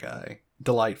 Love that guy.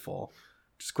 Delightful.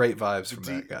 Just great vibes from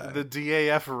that guy. The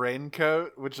DAF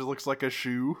raincoat, which looks like a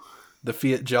shoe. The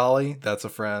Fiat Jolly, that's a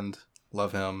friend.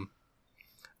 Love him.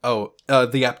 Oh,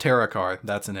 the Aptera car,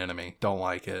 that's an enemy. Don't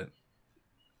like it.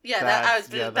 Yeah, I was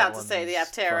about to say the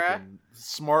Aptera.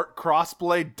 Smart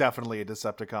Crossblade, definitely a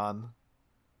Decepticon.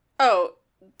 Oh,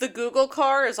 the Google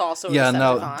car is also a Decepticon.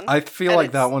 No, I feel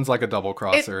like that one's like a double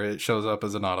crosser. It shows up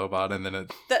as an Autobot and then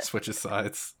it switches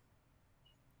sides.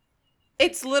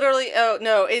 It's literally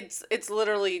it's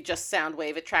literally just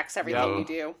Soundwave. It tracks everything you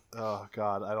do. Oh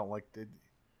god, I don't like it.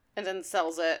 And then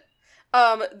sells it.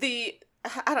 I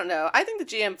don't know. I think the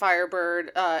GM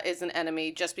Firebird is an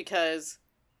enemy just because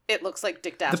it looks like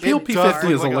Dick Dastardly. The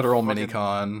PLP-50 is like a literal fucking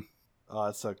mini-con. Oh,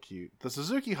 that's so cute. The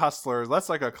Suzuki Hustler, that's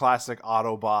like a classic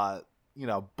Autobot,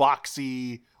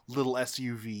 boxy little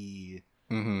SUV.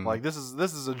 Mm-hmm. Like this is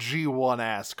a G1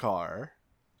 ass car.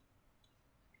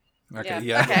 Okay,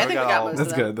 yeah. Okay, I think we got most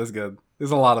That's of them. good. That's good.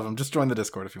 There's a lot of them. Just join the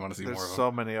Discord if you want to see There's more of them.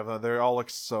 so many of them. They all look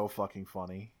so fucking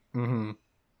funny. Mm-hmm.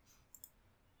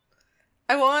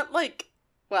 I want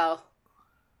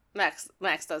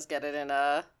Max does get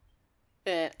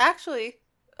it actually,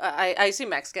 I see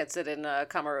Max gets it in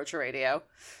Kamarocha Radio,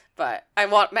 but I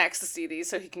want Max to see these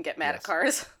so he can get mad at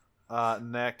cars.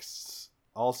 Next,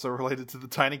 also related to the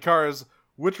tiny cars,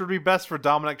 which would be best for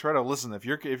Dominic Toretto? Listen, if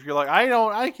you're like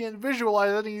I can't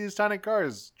visualize any of these tiny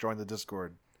cars, join the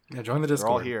Discord. Yeah, join the Discord.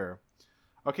 They're all here.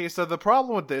 Okay, so the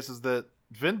problem with this is that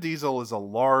Vin Diesel is a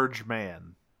large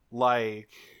man, like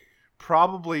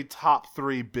probably top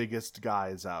 3 biggest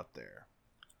guys out there.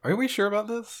 Are we sure about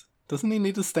this? Doesn't he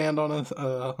need to stand on a that's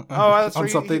on right.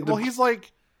 something?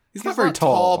 He's not very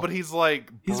tall, but he's like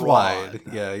broad. He's wide.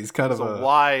 Yeah, he's kind of a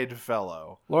wide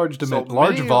fellow. Large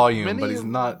volume, but he's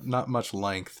not much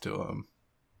length to him.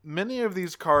 Many of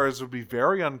these cars would be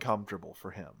very uncomfortable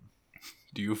for him.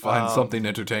 Do you find something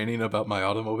entertaining about my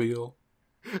automobile?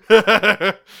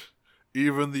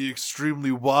 Even the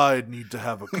extremely wide need to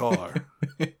have a car.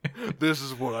 This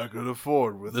is what I could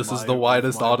afford with This is the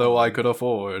widest auto I could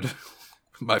afford.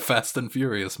 My Fast and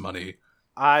Furious money.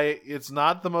 It's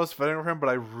not the most fitting for him, but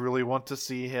I really want to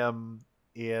see him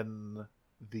in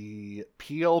the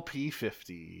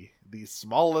PLP-50, the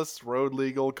smallest road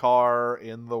legal car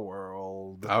in the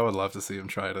world. I would love to see him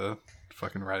try to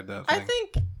fucking ride that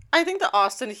thing. I think the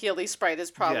Austin Healey Sprite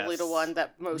is probably the one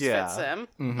that most fits him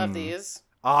of these.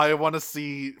 I want to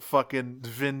see fucking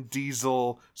Vin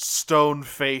Diesel,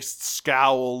 stone-faced,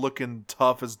 scowl-looking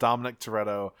tough as Dominic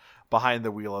Toretto behind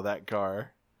the wheel of that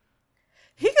car.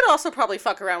 He could also probably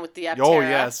fuck around with the Aptera. Oh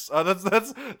yes,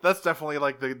 that's definitely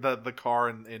like the car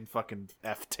in fucking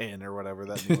F10 or whatever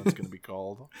that new one's gonna be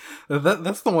called.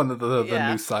 That's the one that the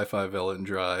new sci-fi villain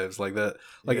drives, like that,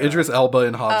 like Idris Elba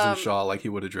and Hobbs and Shaw, like he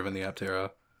would have driven the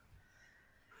Aptera.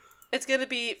 It's gonna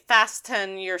be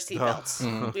fasten your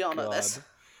seatbelts. We all know this.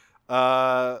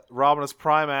 Robinus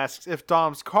Prime asks, if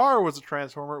Dom's car was a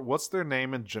Transformer, what's their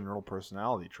name and general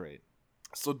personality trait?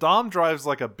 So Dom drives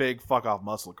like a big fuck off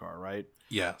muscle car, right?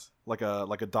 Yes. Like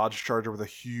a Dodge Charger with a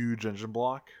huge engine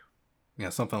block. Yeah,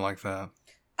 something like that.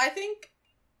 I think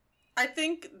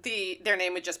their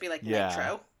name would just be like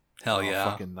Nitro. Hell yeah.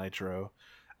 Fucking Nitro.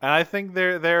 And I think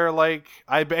they're like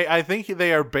I think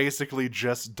they are basically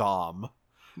just Dom.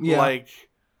 Yeah. Like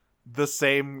the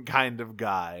same kind of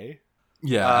guy.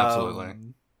 Yeah,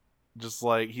 absolutely. Just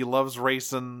like he loves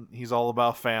racing, he's all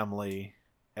about family,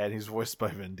 and he's voiced by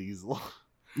Vin Diesel.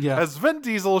 Yeah. Has Vin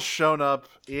Diesel shown up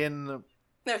in...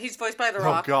 No, he's voiced by The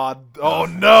Rock. Oh, God. Oh,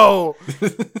 no!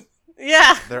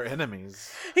 Yeah. They're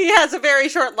enemies. He has a very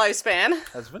short lifespan.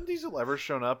 Has Vin Diesel ever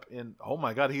shown up in... Oh,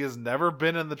 my God. He has never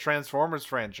been in the Transformers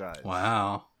franchise.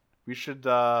 Wow. We should...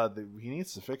 He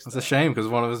needs to fix that. It's a shame, because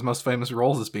one of his most famous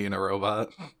roles is being a robot.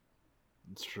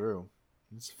 It's true.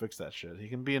 He needs to fix that shit. He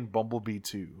can be in Bumblebee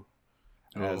 2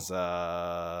 as,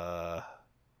 some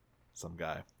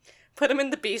guy. Put him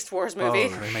in the Beast Wars movie. Are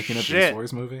they making a Shit. Beast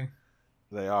Wars movie?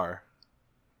 They are.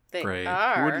 They Great.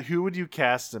 are. Who would you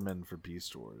cast him in for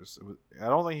Beast Wars? I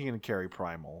don't think he can carry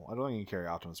Primal. I don't think he can carry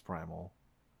Optimus Primal.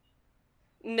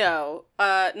 No,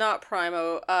 not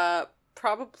Primo.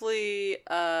 Probably,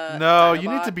 No, Dinobot. you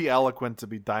need to be eloquent to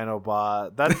be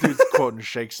Dinobot. That dude's quoting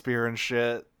Shakespeare and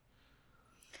shit.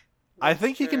 I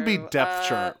think he can be Depth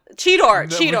Chart.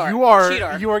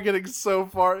 Cheetor. You are getting so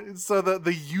far. So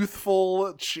the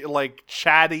youthful,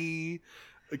 chatty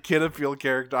Kid and Field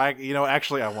character.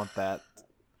 Actually, I want that.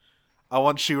 I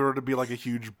want Cheetor to be like a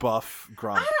huge buff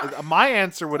grunt. My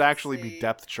answer would actually be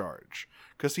Depth Charge,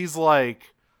 because he's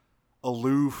like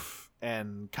aloof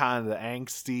and kind of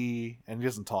angsty, and he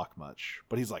doesn't talk much,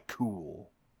 but he's like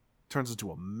cool. Turns into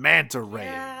a manta ray.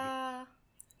 Yeah.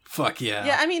 Fuck yeah.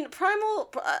 Yeah, I mean, Primal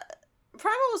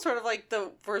was sort of like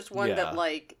the first one that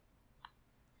like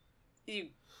you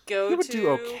go He would to. do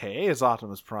okay as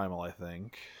Optimus Primal, I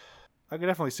think. I could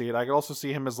definitely see it. I could also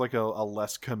see him as like a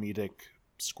less comedic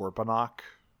Scorponok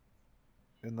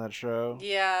in that show.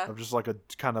 Yeah. Of just like a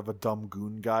kind of a dumb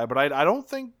goon guy. But I don't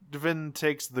think Vin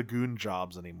takes the goon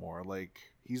jobs anymore. Like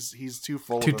he's too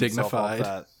full Too of himself off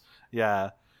dignified. that. Yeah.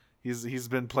 He's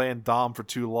been playing Dom for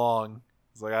too long.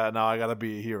 He's like, now I gotta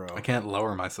be a hero. I can't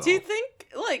lower myself. Do you think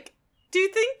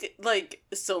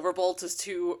Silverbolt is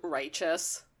too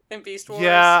righteous in Beast Wars?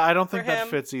 Yeah, I don't think for that him?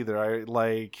 fits either.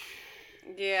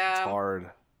 Yeah. It's hard.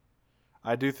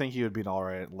 I do think he would be an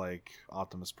alright,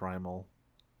 Optimus Primal.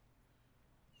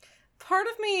 Part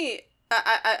of me,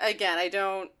 I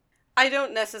don't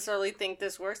necessarily think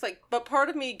this works. But part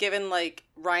of me, given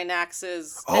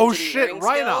Rhinox's engineering skills,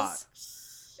 Rhinox.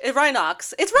 It's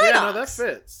Rhinox. Yeah, no, that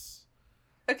fits.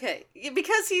 Okay,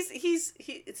 because he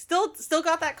still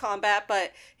got that combat,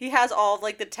 but he has all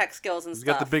of, the tech skills and He's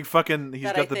stuff. got the big fucking.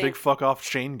 He's got the big fuck off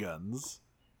chain guns.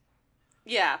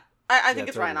 Yeah, I think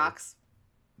it's totally. Rhinox.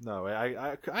 No,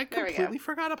 I completely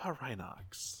forgot about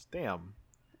Rhinox. Damn.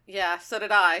 Yeah, so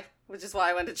did I, which is why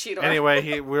I went to Cheetor.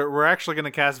 Anyway, we're actually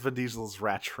gonna cast Vin Diesel's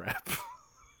Rat Trap.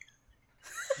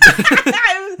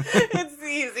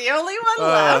 He's the only one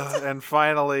left. And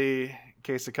finally,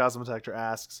 Casey Cosmetector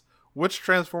asks, which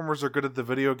Transformers are good at the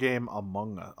video game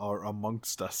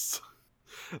Amongst Us?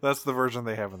 That's the version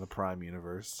they have in the Prime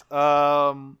universe.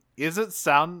 Is it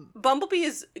Bumblebee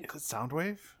is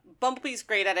Soundwave? Bumblebee's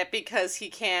great at it because he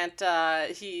can't.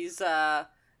 He's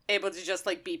able to just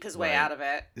beep his way out of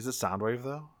it. Is it Soundwave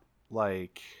though?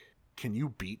 Can you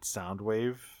beat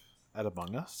Soundwave at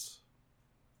Among Us?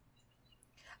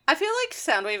 I feel like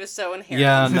Soundwave is so inherent.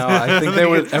 Yeah, no, I think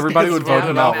everybody would vote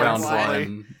him out round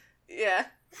one. Yeah.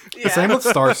 Same with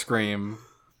Starscream.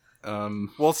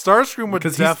 Well, Starscream would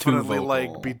because he's too definitely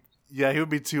vocal. be. Yeah, he would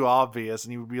be too obvious,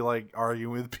 and he would be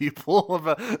arguing with people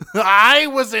about. I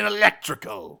was in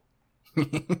electrical.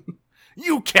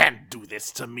 You can't do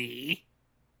this to me.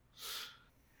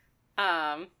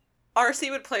 RC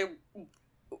would play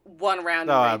one round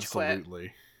No, and rage quit.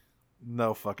 absolutely.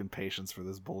 No fucking patience for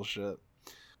this bullshit.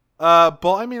 But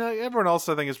I mean, everyone else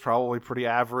I think is probably pretty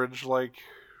average.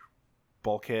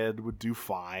 Bulkhead would do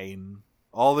fine.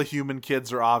 All the human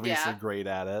kids are obviously great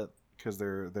at it because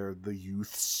they're the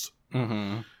youths.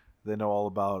 Mm-hmm. They know all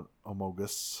about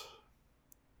Amogus.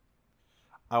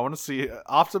 I want to see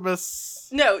Optimus.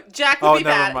 No, Jack would be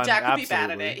bad. Mind. Jack would Absolutely. be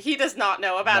bad at it. He does not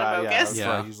know about Amogus. Yeah, that's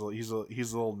Yeah. right. He's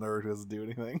a little nerd who doesn't do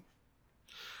anything.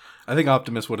 I think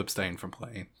Optimus would abstain from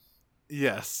playing.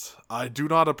 Yes, I do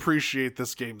not appreciate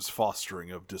this game's fostering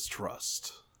of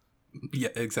distrust. Yeah,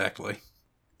 exactly.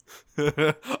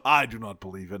 I do not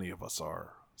believe any of us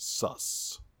are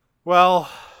sus. Well,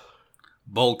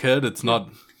 Bulkhead, it's not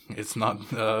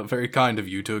very kind of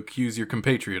you to accuse your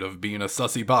compatriot of being a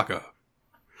sussy baka.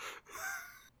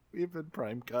 we've been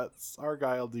Prime Cuts.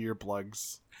 Argyle, do your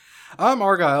plugs. I'm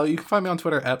Argyle. You can find me on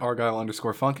Twitter at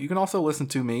Argyle_funk. You can also listen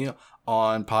to me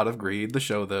on Pod of Greed, the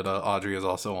show that Audrey is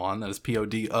also on. That is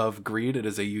POD of Greed. It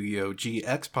is a Yu-Gi-Oh!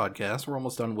 GX podcast. We're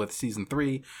almost done with Season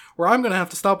 3, where I'm going to have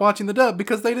to stop watching the dub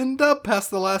because they didn't dub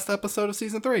past the last episode of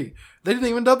Season 3. They didn't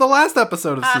even dub the last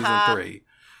episode of Season 3.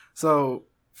 So,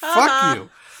 fuck you.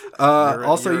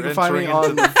 Also, You're you can find me entering on...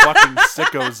 into the fucking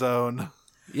sicko zone.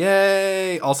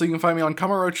 Yay! Also, you can find me on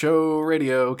Kamarocho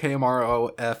Radio,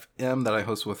 KMRO-FM, that I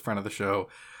host with friend of the show,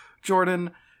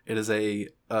 Jordan. It is a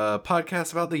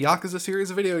podcast about the Yakuza series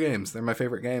of video games. They're my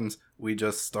favorite games. We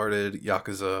just started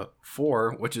Yakuza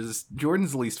 4, which is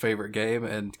Jordan's least favorite game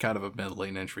and kind of a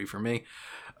middling entry for me.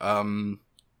 I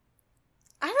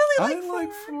really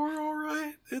like 4,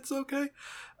 alright. It's okay.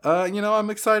 I'm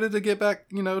excited to get back,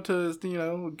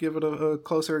 to, give it a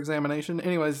closer examination.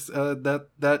 Anyways,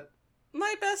 that...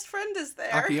 My best friend is there.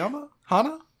 Akiyama?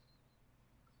 Hana?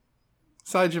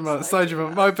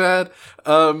 Saejima, my bad.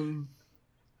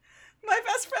 My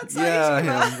best friend Saejima.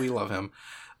 Yeah, him. We love him.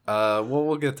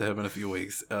 We'll get to him in a few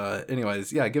weeks.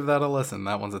 Anyways, yeah, give that a listen.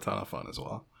 That one's a ton of fun as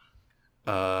well.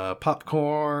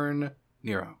 Popcorn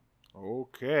Nero.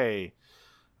 Okay.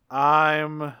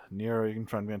 I'm Nero. You can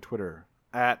find me on Twitter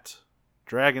at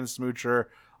Dragon Smoocher.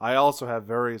 I also have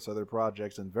various other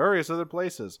projects in various other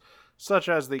places, such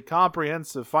as the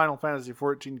comprehensive Final Fantasy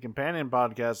XIV companion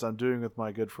podcast I'm doing with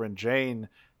my good friend Jane,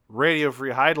 Radio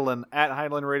Free Heidelin at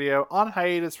Heidelin Radio, on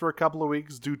hiatus for a couple of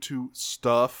weeks due to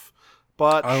stuff,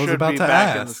 but should be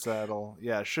back in the saddle.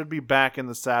 Yeah, should be back in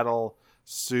the saddle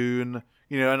soon.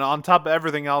 And on top of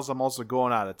everything else, I'm also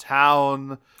going out of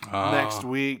town next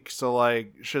week, so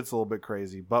shit's a little bit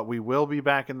crazy. But we will be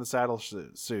back in the saddle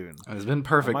soon. It's been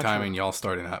perfect timing, y'all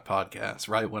starting that podcast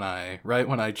right when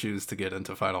I choose to get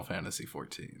into Final Fantasy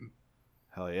XIV.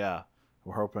 Hell yeah.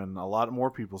 We're hoping a lot more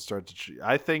people start to choose.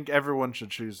 I think everyone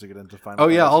should choose to get into Final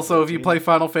Fantasy. Oh yeah, also 14. if you play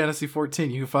Final Fantasy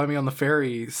XIV, you can find me on the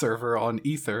Fairy server on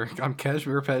Ether. I'm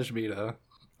Kashmir Pashmita.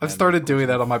 I've started doing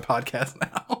that on my podcast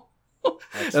now.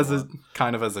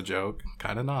 as a joke.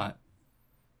 Kind of not.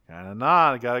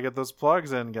 Gotta get those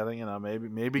plugs in.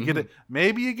 Maybe get it.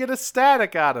 Maybe you get a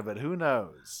static out of it. Who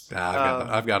knows?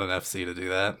 I've got an FC to do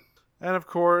that. And of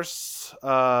course, you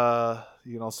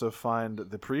can also find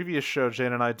the previous show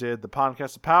Jane and I did, the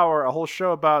Podcast of Power, a whole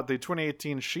show about the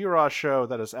 2018 She-Ra show.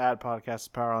 That is at Podcast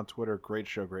of Power on Twitter. Great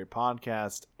show, great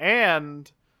podcast.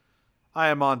 And I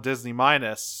am on Disney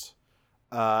Minus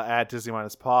at Disney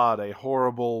Minus Pod, a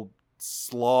horrible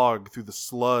slog through the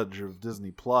sludge of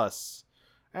Disney Plus,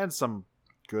 and some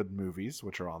good movies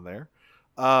which are on there.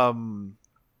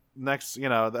 Next,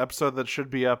 the episode that should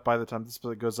be up by the time this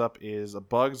goes up is A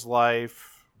Bug's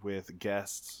Life with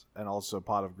guests and also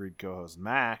Pot of Greed co-host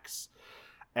Max.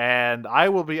 And I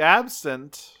will be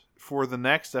absent for the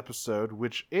next episode,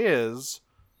 which is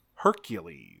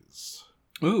Hercules.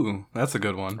 Ooh, that's a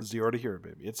good one. 0 to Hero,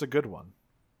 baby. It's a good one.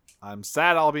 I'm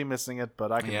sad I'll be missing it,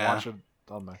 but I can watch it.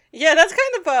 Yeah, that's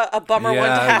kind of a bummer one to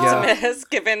have to miss,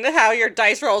 given how your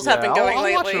dice rolls have been going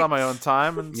lately. I'll watch it on my own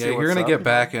time. And you're gonna get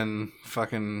back and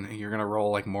you're gonna roll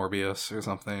like Morbius or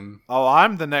something. Oh,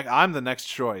 I'm the next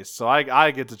choice, so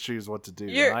I get to choose what to do.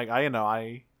 You're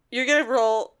gonna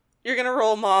roll. You're gonna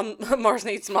roll Mars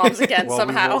Needs Moms again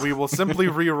somehow. We will simply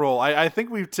re-roll. I think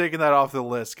we've taken that off the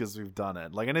list because we've done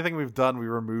it. Like anything we've done, we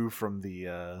remove from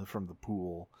the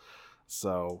pool.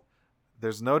 So.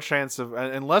 There's no chance of,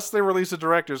 unless they release a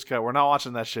director's cut, we're not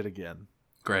watching that shit again.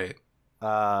 Great.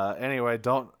 Anyway,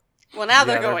 don't. Well, now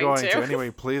they're going to. Anyway,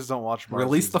 please don't watch Mars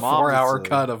Release Needs the Moms. 4-hour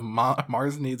cut of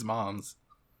Mars Needs Moms.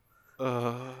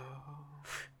 Popcorn.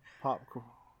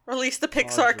 Release the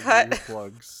Pixar cut.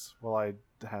 Plugs. Well, I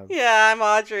have. Yeah, I'm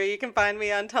Audrey. You can find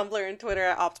me on Tumblr and Twitter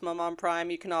at Optimum on Prime.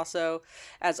 You can also,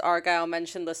 as Argyle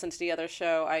mentioned, listen to the other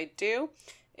show I do.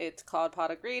 It's called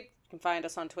Pot of Greed. You can find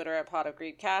us on Twitter at Pot of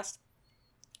Greed Cast.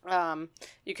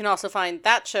 You can also find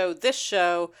that show, this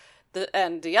show,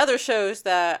 and the other shows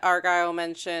that Argyle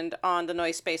mentioned on the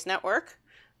Noise Space Network,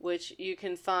 which you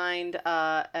can find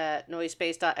at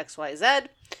noisespace.xyz.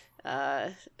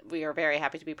 We are very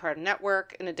happy to be part of the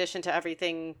network. In addition to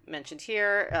everything mentioned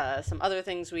here, some other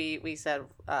things we said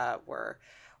were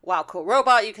Wow Cool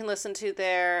Robot you can listen to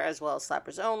there, as well as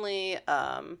Slappers Only,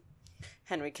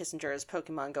 Henry Kissinger's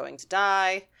Pokemon Going to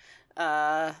Die.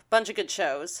 Bunch of good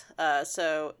shows,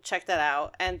 so check that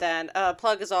out. And then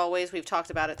plug, as always, we've talked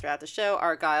about it throughout the show.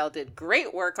 Argyle did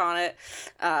great work on it,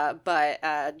 but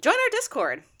join our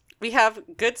Discord. We have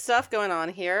good stuff going on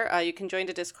here. You can join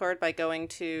the Discord by going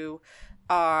to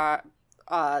the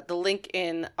link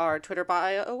in our Twitter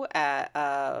bio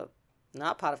at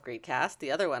not Pot of Greed Cast,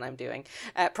 the other one I'm doing,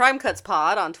 at Prime Cuts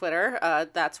Pod on Twitter.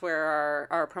 That's where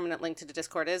our permanent link to the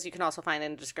Discord is. You can also find it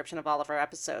in the description of all of our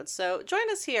episodes. So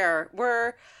join us here.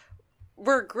 We're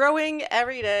growing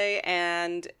every day,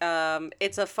 and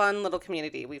it's a fun little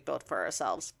community we've built for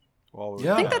ourselves. Well,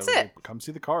 I think that's it. Come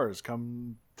see the cars.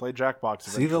 Come play Jackbox.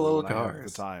 See the little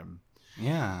cars. The time.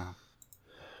 Yeah.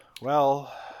 Well,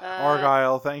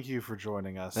 Argyle, thank you for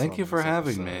joining us. Thank you for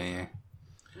having me.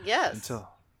 Yes.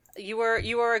 You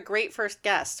are a great first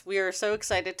guest. We are so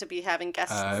excited to be having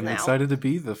guests now. I'm excited to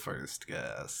be the first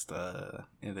guest.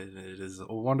 It is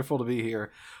wonderful to be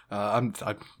here. I'm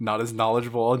not as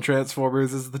knowledgeable on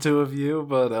Transformers as the two of you,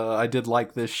 but I did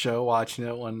like this show, watching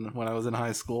it when I was in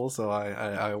high school. So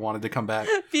I wanted to come back.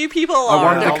 Few people are. I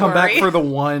wanted to come back for the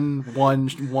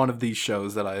one of these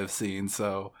shows that I have seen.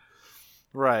 So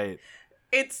right,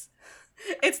 it's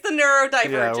the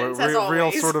neurodivergence, as always.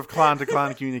 Real sort of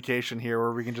clan-to-clan communication here,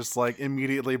 where we can just, like,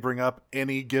 immediately bring up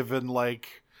any given,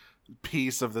 like,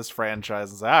 piece of this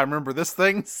franchise and say, I remember this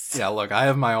thing. Yeah, look, I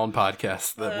have my own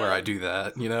podcast where I do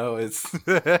that, you know? It's...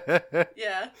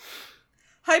 yeah.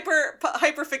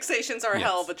 Hyperfixations are a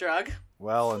hell of a drug.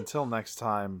 Well, until next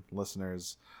time,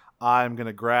 listeners, I'm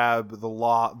gonna grab the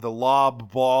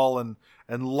lob ball and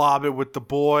lob it with the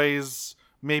boys...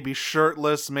 Maybe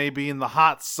shirtless, maybe in the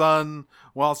hot sun,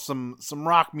 while some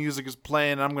rock music is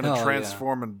playing. I'm going to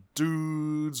transform and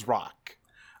dudes rock.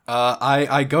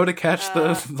 I go to catch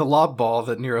the lob ball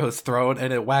that Nero's thrown,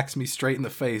 and it whacks me straight in the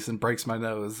face and breaks my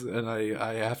nose, and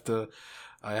I have to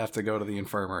go to the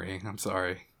infirmary. I'm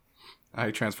sorry. I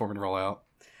transform and roll out.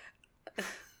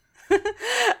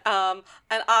 And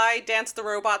I dance the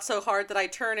robot so hard that I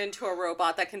turn into a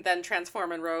robot that can then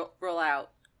transform and roll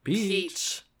out.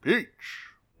 Peach. Peach.